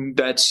thing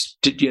that's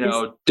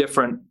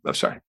different. I'm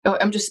sorry. Oh,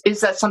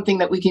 is that something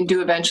that we can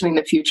do eventually in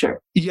the future?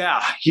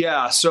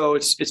 Yeah. So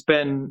it's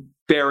been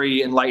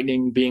very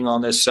enlightening being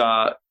on this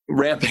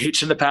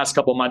rampage in the past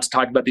couple of months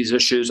talking about these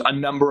issues. A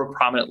number of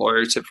prominent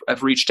lawyers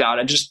have reached out,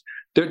 and just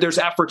there's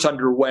efforts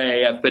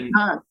underway. I've been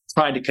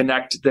trying to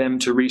connect them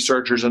to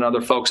researchers and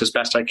other folks as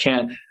best I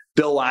can.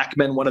 Bill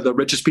Ackman, one of the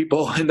richest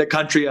people in the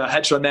country, a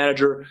hedge fund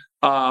manager,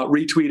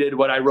 retweeted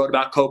what I wrote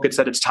about Coke and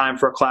said it's time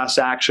for a class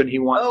action. He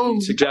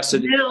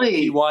suggested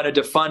he wanted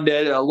to fund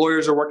it.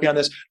 Lawyers are working on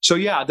this. So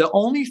yeah, the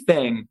only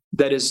thing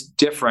that is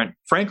different,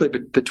 frankly,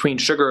 between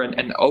sugar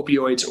and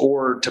opioids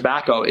or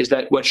tobacco is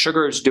that what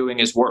sugar is doing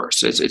is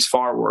worse. It's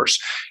far worse.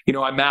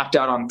 I mapped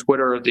out on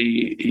Twitter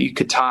you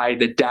could tie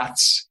the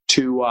deaths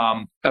to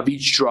of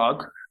each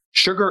drug.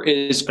 Sugar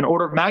is an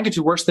order of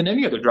magnitude worse than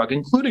any other drug,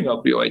 including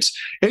opioids.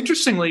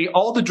 Interestingly,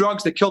 all the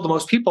drugs that kill the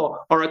most people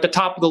are at the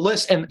top of the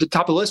list, and the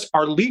top of the list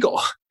are legal.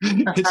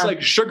 It's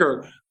like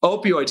sugar,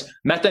 opioids,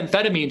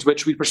 methamphetamines,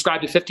 which we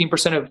prescribe to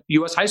 15% of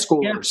U.S. high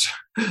schoolers,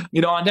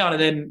 on down.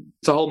 And then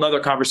it's a whole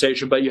nother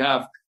conversation, but you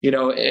have,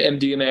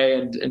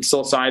 MDMA and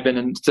psilocybin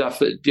and stuff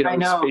that,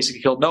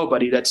 basically killed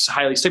nobody. That's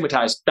highly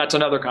stigmatized. That's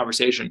another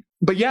conversation.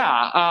 But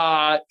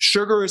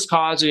sugar is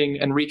causing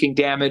and wreaking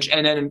damage.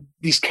 And then in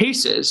these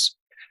cases,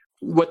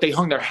 what they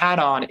hung their hat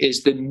on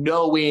is the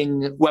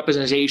knowing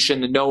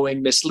weaponization, the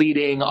knowing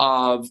misleading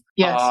of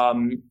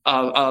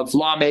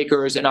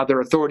lawmakers and other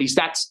authorities.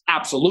 That's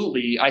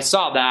absolutely, I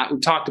saw that. We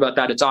talked about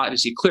that. It's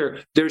obviously clear.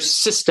 There's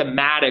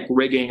systematic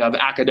rigging of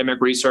academic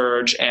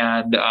research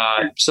and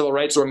civil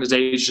rights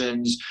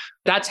organizations.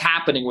 That's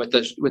happening with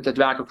the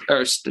tobacco,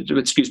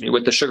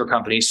 with the sugar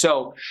companies.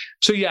 So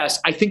yes,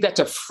 I think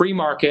that's a free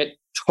market,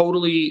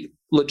 totally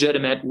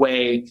legitimate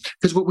way,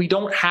 because what we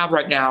don't have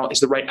right now is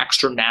the right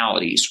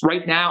externalities.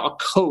 Right now, a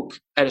Coke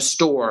at a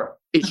store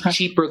is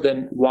cheaper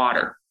than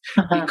water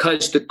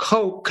because the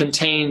Coke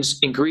contains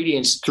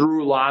ingredients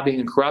through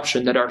lobbying and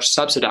corruption that are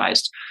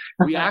subsidized.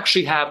 We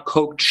actually have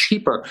Coke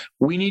cheaper.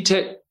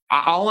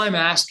 All I'm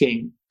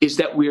asking is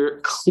that we're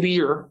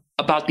clear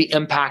about the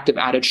impact of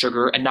added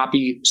sugar and not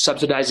be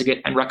subsidizing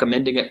it and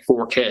recommending it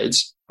for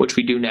kids, which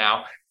we do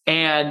now,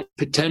 and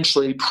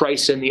potentially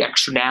price in the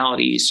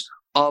externalities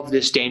of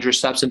this dangerous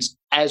substance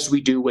as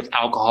we do with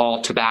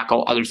alcohol,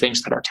 tobacco, other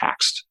things that are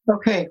taxed.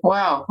 Okay.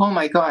 Wow. Oh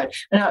my God.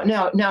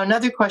 Now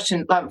another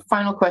question,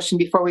 final question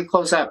before we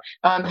close up.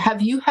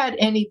 Have you had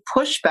any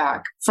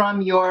pushback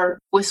from your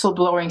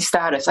whistleblowing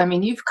status? I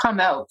mean, you've come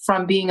out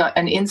from being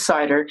an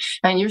insider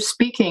and you're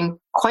speaking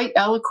quite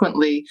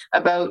eloquently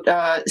about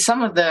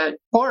some of the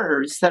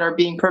horrors that are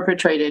being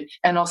perpetrated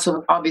and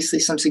also obviously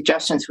some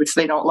suggestions which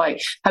they don't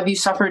like. Have you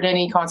suffered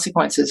any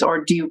consequences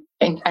or do you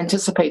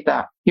anticipate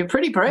that? You're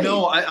pretty brave.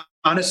 No,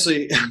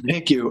 honestly,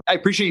 thank you. I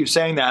appreciate you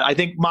saying that. I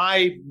think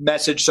my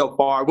message so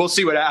far, we'll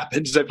see what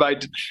happens if I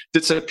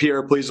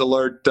disappear. Please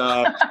alert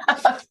the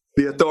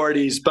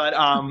authorities. But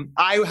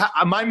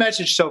my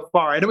message so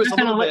far, and it was I'm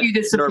going to let you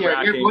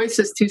disappear. Your voice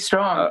is too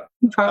strong.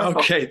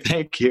 Okay,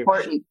 thank you.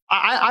 Important.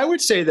 I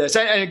would say this,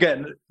 and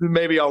again,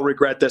 maybe I'll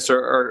regret this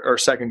or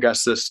second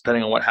guess this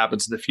depending on what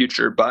happens in the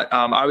future. But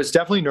I was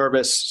definitely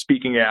nervous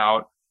speaking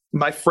out.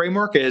 My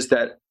framework is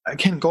that,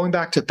 again, going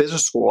back to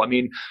business school, I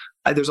mean,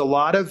 there's a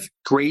lot of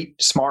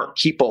great, smart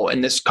people in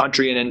this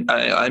country and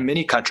in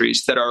many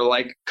countries that are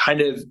like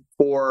kind of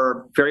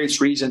for various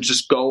reasons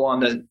just go on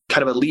the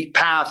kind of elite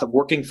path of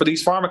working for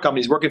these pharma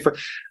companies,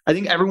 I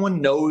think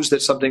everyone knows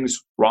that something's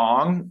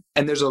wrong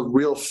and there's a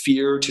real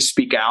fear to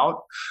speak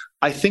out.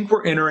 I think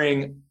we're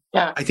entering,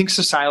 I think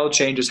societal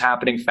change is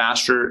happening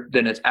faster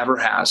than it ever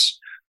has.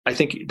 I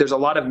think there's a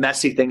lot of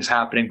messy things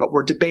happening, but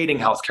we're debating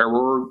healthcare.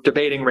 We're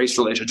debating race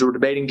relations. We're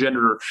debating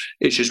gender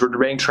issues. We're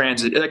debating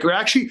transit. Like we're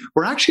actually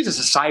as a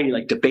society,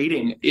 like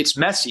debating. It's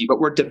messy, but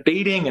we're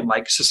debating and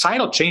like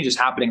societal change is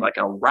happening like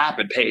at a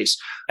rapid pace.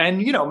 And,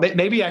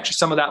 maybe actually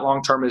some of that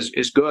long-term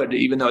is good,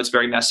 even though it's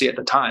very messy at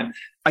the time.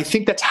 I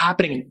think that's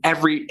happening in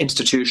every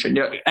institution.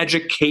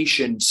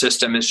 Education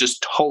system is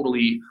just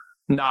totally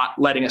not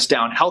letting us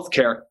down.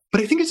 Healthcare. But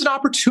I think it's an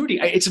opportunity.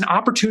 It's an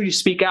opportunity to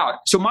speak out.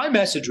 So my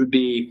message would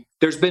be,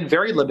 there's been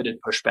very limited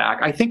pushback.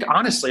 I think,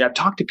 honestly, I've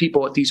talked to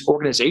people at these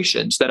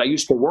organizations that I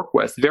used to work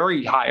with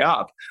very high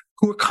up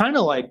who are kind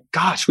of like,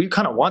 gosh, we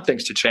kind of want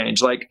things to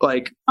change.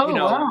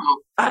 Wow.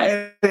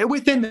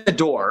 Within the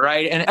door,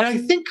 right? And I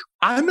think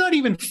I'm not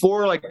even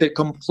for like the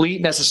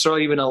complete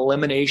necessarily even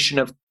elimination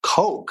of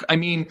Coke. I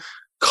mean,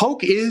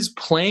 Coke is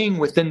playing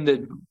within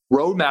the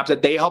roadmap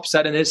that they helped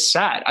set and is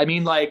set. I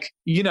mean, like,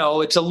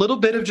 it's a little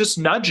bit of just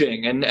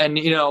nudging and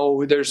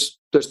there's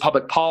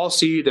public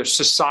policy, there's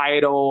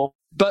societal,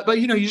 but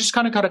you just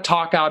kind of got to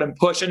talk out and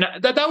push. And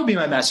that would be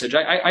my message.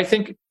 I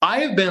think I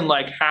have been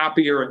like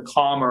happier and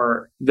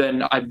calmer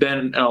than I've been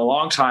in a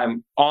long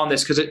time on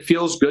this, because it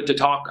feels good to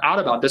talk out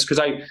about this, because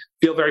I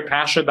feel very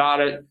passionate about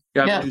it.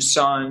 I have a new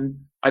son.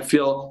 I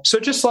feel so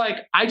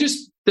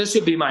this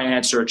would be my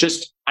answer.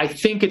 I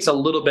think it's a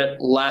little bit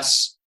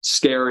less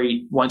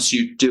scary once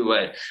you do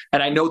it.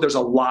 And I know there's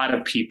a lot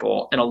of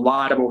people and a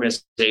lot of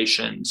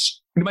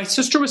organizations. My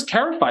sister was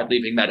terrified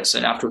leaving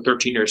medicine after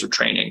 13 years of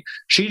training.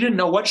 She didn't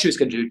know what she was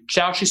going to do.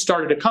 Now she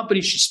started a company.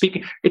 She's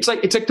speaking. It's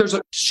like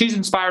she's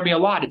inspired me a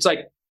lot. It's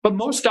like, but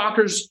most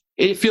doctors,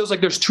 it feels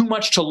like there's too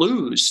much to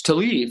lose to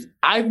leave.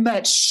 I've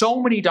met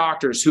so many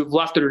doctors who've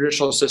left the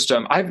traditional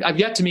system. I've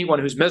yet to meet one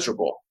who's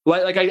miserable.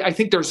 I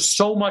think there's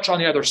so much on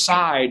the other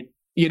side,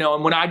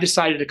 and when I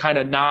decided to kind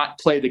of not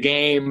play the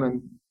game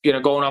and,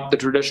 going up the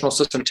traditional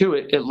system too,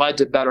 it led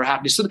to better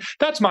happiness. So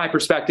that's my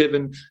perspective.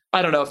 And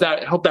I don't know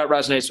I hope that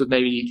resonates with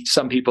maybe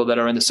some people that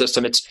are in the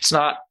system.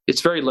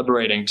 It's very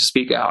liberating to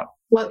speak out.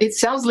 Well, it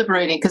sounds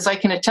liberating, because I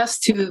can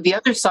attest to the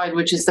other side,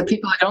 which is the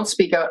people that don't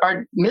speak out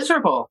are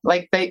miserable.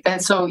 I think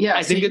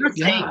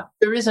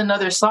there is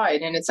another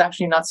side, and it's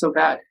actually not so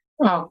bad.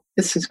 Oh,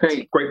 this is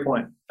great. Great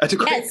point. That's a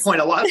great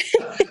point. A lot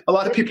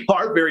of people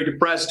are very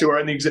depressed who are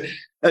in the.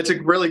 That's a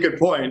really good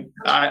point.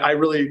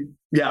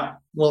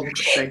 Well,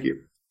 thank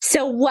you.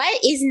 So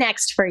what is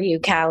next for you,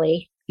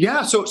 Calley?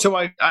 Yeah. So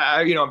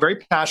I'm very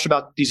passionate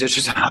about these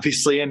issues,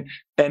 obviously.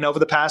 And over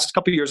the past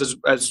couple of years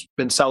has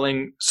been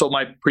sold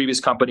my previous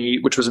company,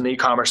 which was in the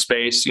e-commerce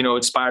space,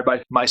 inspired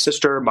by my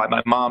sister, by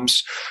my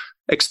mom's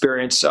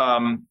experience,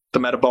 the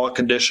metabolic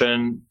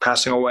condition,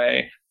 passing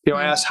away.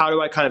 I asked, how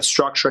do I kind of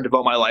structure and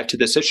devote my life to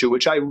this issue,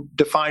 which I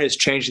define as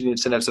changing the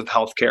incentives of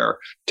healthcare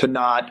to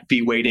not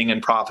be waiting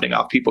and profiting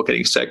off people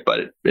getting sick,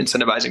 but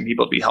incentivizing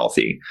people to be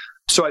healthy.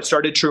 So I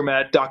started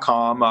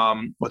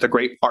TrueMed.com with a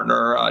great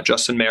partner,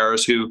 Justin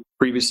Mayers, who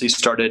previously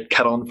started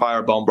Kettle and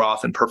Fire Bone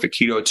Broth and Perfect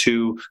Keto,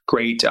 two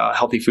great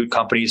healthy food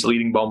companies,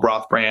 leading bone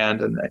broth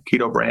brand and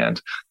keto brand.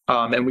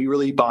 And we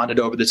really bonded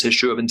over this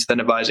issue of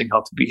incentivizing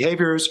healthy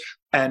behaviors.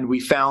 And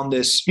we found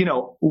this,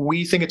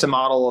 we think it's a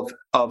model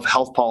of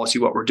health policy,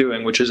 what we're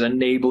doing, which is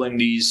enabling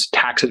these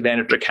tax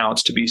advantage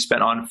accounts to be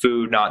spent on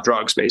food, not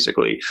drugs,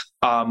 basically,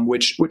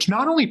 which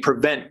not only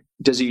prevent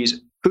disease.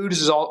 Food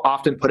is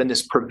often put in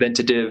this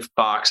preventative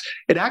box.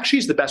 It actually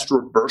is the best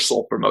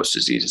reversal for most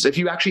diseases. If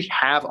you actually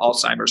have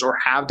Alzheimer's or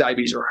have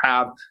diabetes or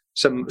have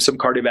some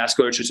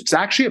cardiovascular issues, it's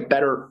actually a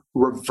better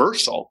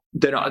reversal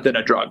than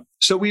a drug.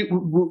 So we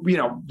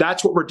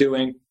that's what we're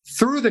doing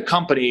through the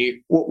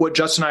company. What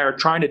Justin and I are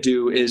trying to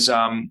do is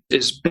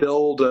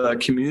build a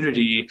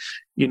community,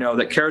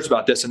 that cares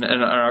about this, and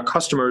our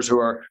customers who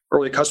are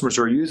early customers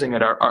who are using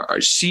it are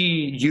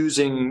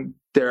using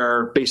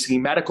their basically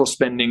medical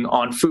spending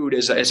on food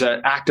as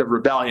an act of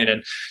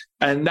rebellion.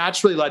 And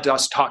that's really led to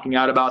us talking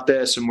out about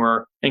this, and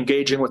we're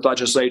engaging with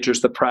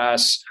legislatures, the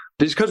press,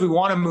 because we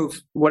want to move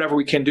whatever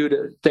we can do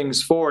to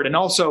things forward, and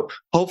also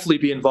hopefully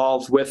be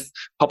involved with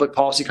public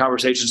policy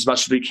conversations as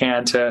much as we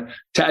can to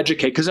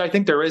educate, because I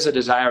think there is a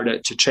desire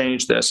to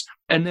change this.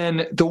 And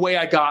then the way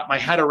I got my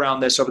head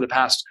around this over the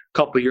past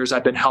couple of years,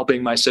 I've been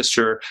helping my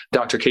sister,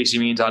 Dr. Casey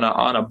Means, on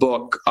a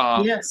book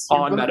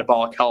on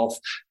metabolic health.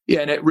 Yeah,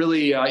 and it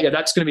really,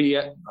 that's going to be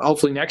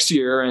hopefully next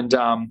year, and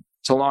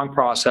it's a long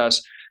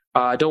process.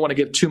 I don't want to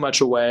give too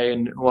much away,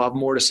 and we'll have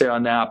more to say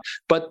on that.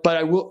 But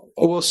I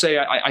will say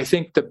I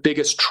think the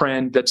biggest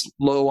trend that's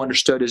low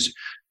understood is,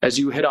 as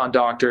you hit on,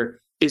 Doctor,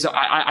 is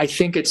I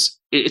think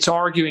it's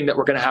arguing that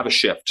we're going to have a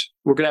shift.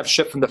 We're going to have a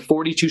shift from the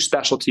 42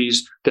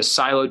 specialties, the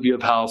siloed view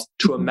of health,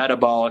 to a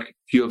metabolic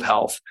view of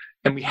health.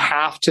 And we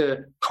have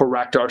to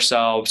correct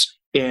ourselves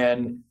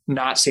in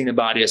not seeing the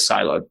body as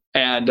siloed.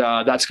 And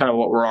that's kind of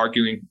what we're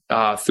arguing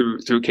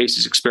through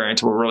Casey's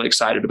experience. We're really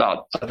excited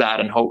about that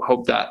and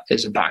hope that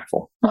is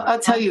impactful. Well, I'll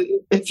tell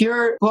you, if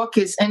your book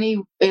is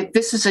if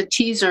this is a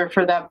teaser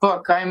for that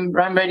book, I'm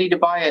ready to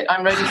buy it.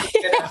 I'm ready to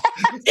get it.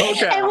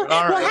 Okay. And we'll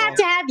have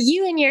to have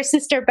you and your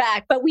sister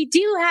back, but we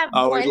do have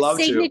one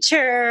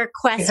signature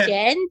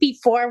question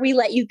before we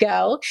let you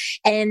go.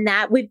 And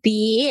that would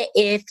be,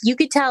 if you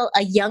could tell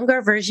a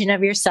younger version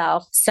of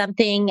yourself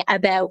something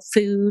about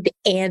food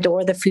and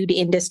or the food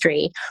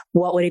industry,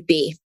 what would it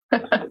be?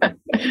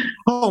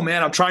 Oh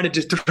man, I'm trying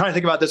to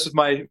think about this with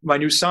my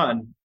new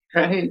son.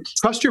 Right.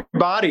 Trust your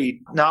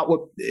body, not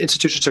what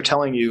institutions are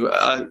telling you.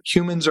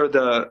 Humans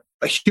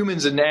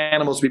and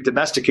animals we've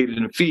domesticated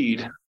and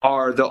feed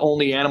are the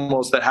only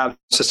animals that have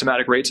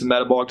systematic rates of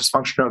metabolic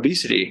dysfunction and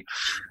obesity.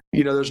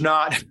 There's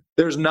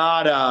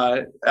not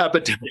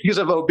epidemics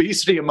of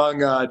obesity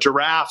among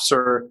giraffes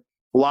or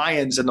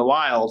lions in the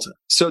wild.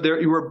 So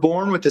you were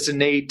born with this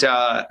innate,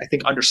 I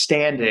think,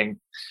 understanding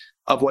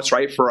of what's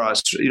right for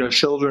us.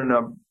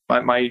 Children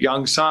my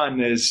young son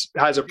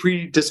has a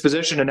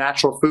predisposition to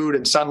natural food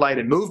and sunlight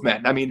and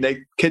movement. I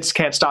mean, kids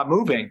can't stop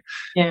moving.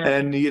 Yeah.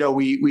 And,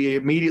 we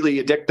immediately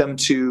addict them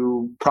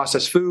to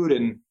processed food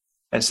and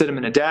sit them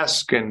in a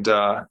desk and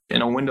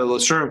in a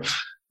windowless room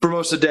for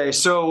most of the day.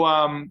 So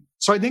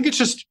I think it's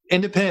just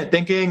independent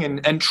thinking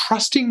and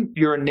trusting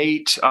your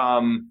innate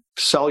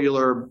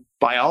cellular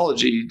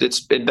biology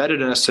that's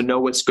embedded in us to know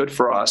what's good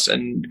for us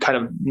and kind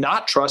of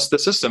not trust the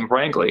system,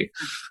 frankly.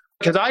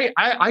 Because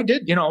I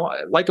did,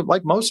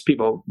 like most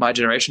people my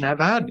generation have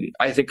had,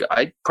 I think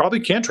I probably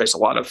can trace a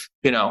lot of,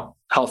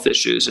 health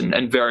issues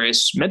and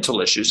various mental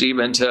issues,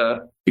 even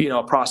to,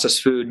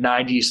 processed food,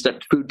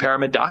 90s food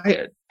pyramid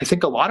diet. I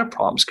think a lot of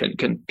problems can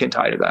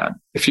tie to that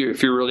if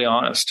you're really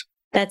honest.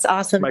 That's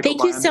awesome.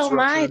 Thank you so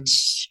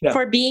much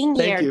for being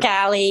here,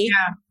 Calley.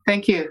 Yeah,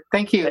 thank you.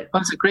 It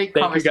was a great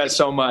conversation. Thank you guys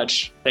so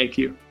much. Thank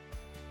you.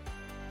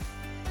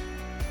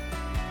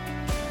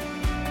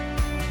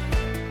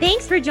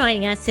 Thanks for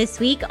joining us this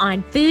week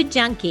on Food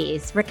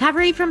Junkies,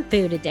 Recovery from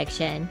Food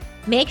Addiction.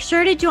 Make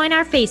sure to join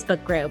our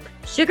Facebook group,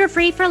 Sugar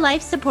Free for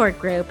Life support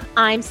group,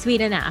 I'm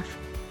Sweet Enough.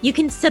 You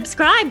can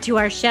subscribe to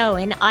our show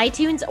in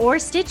iTunes or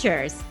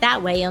Stitchers.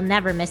 That way you'll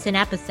never miss an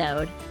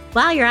episode.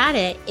 While you're at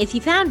it, if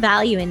you found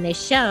value in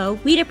this show,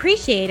 we'd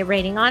appreciate a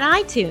rating on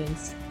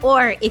iTunes.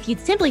 Or if you'd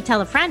simply tell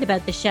a friend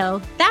about the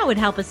show, that would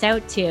help us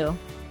out too.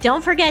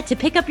 Don't forget to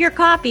pick up your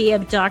copy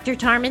of Dr.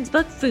 Tarman's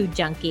book, Food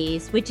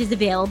Junkies, which is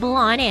available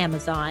on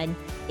Amazon.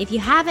 If you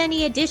have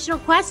any additional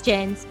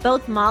questions,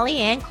 both Molly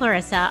and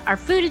Clarissa are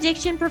food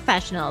addiction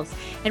professionals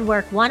and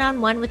work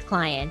one-on-one with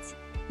clients.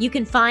 You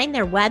can find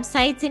their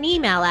websites and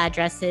email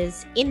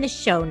addresses in the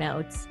show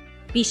notes.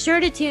 Be sure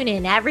to tune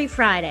in every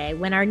Friday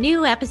when our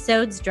new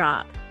episodes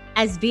drop.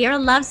 As Vera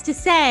loves to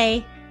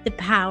say, the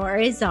power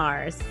is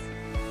ours.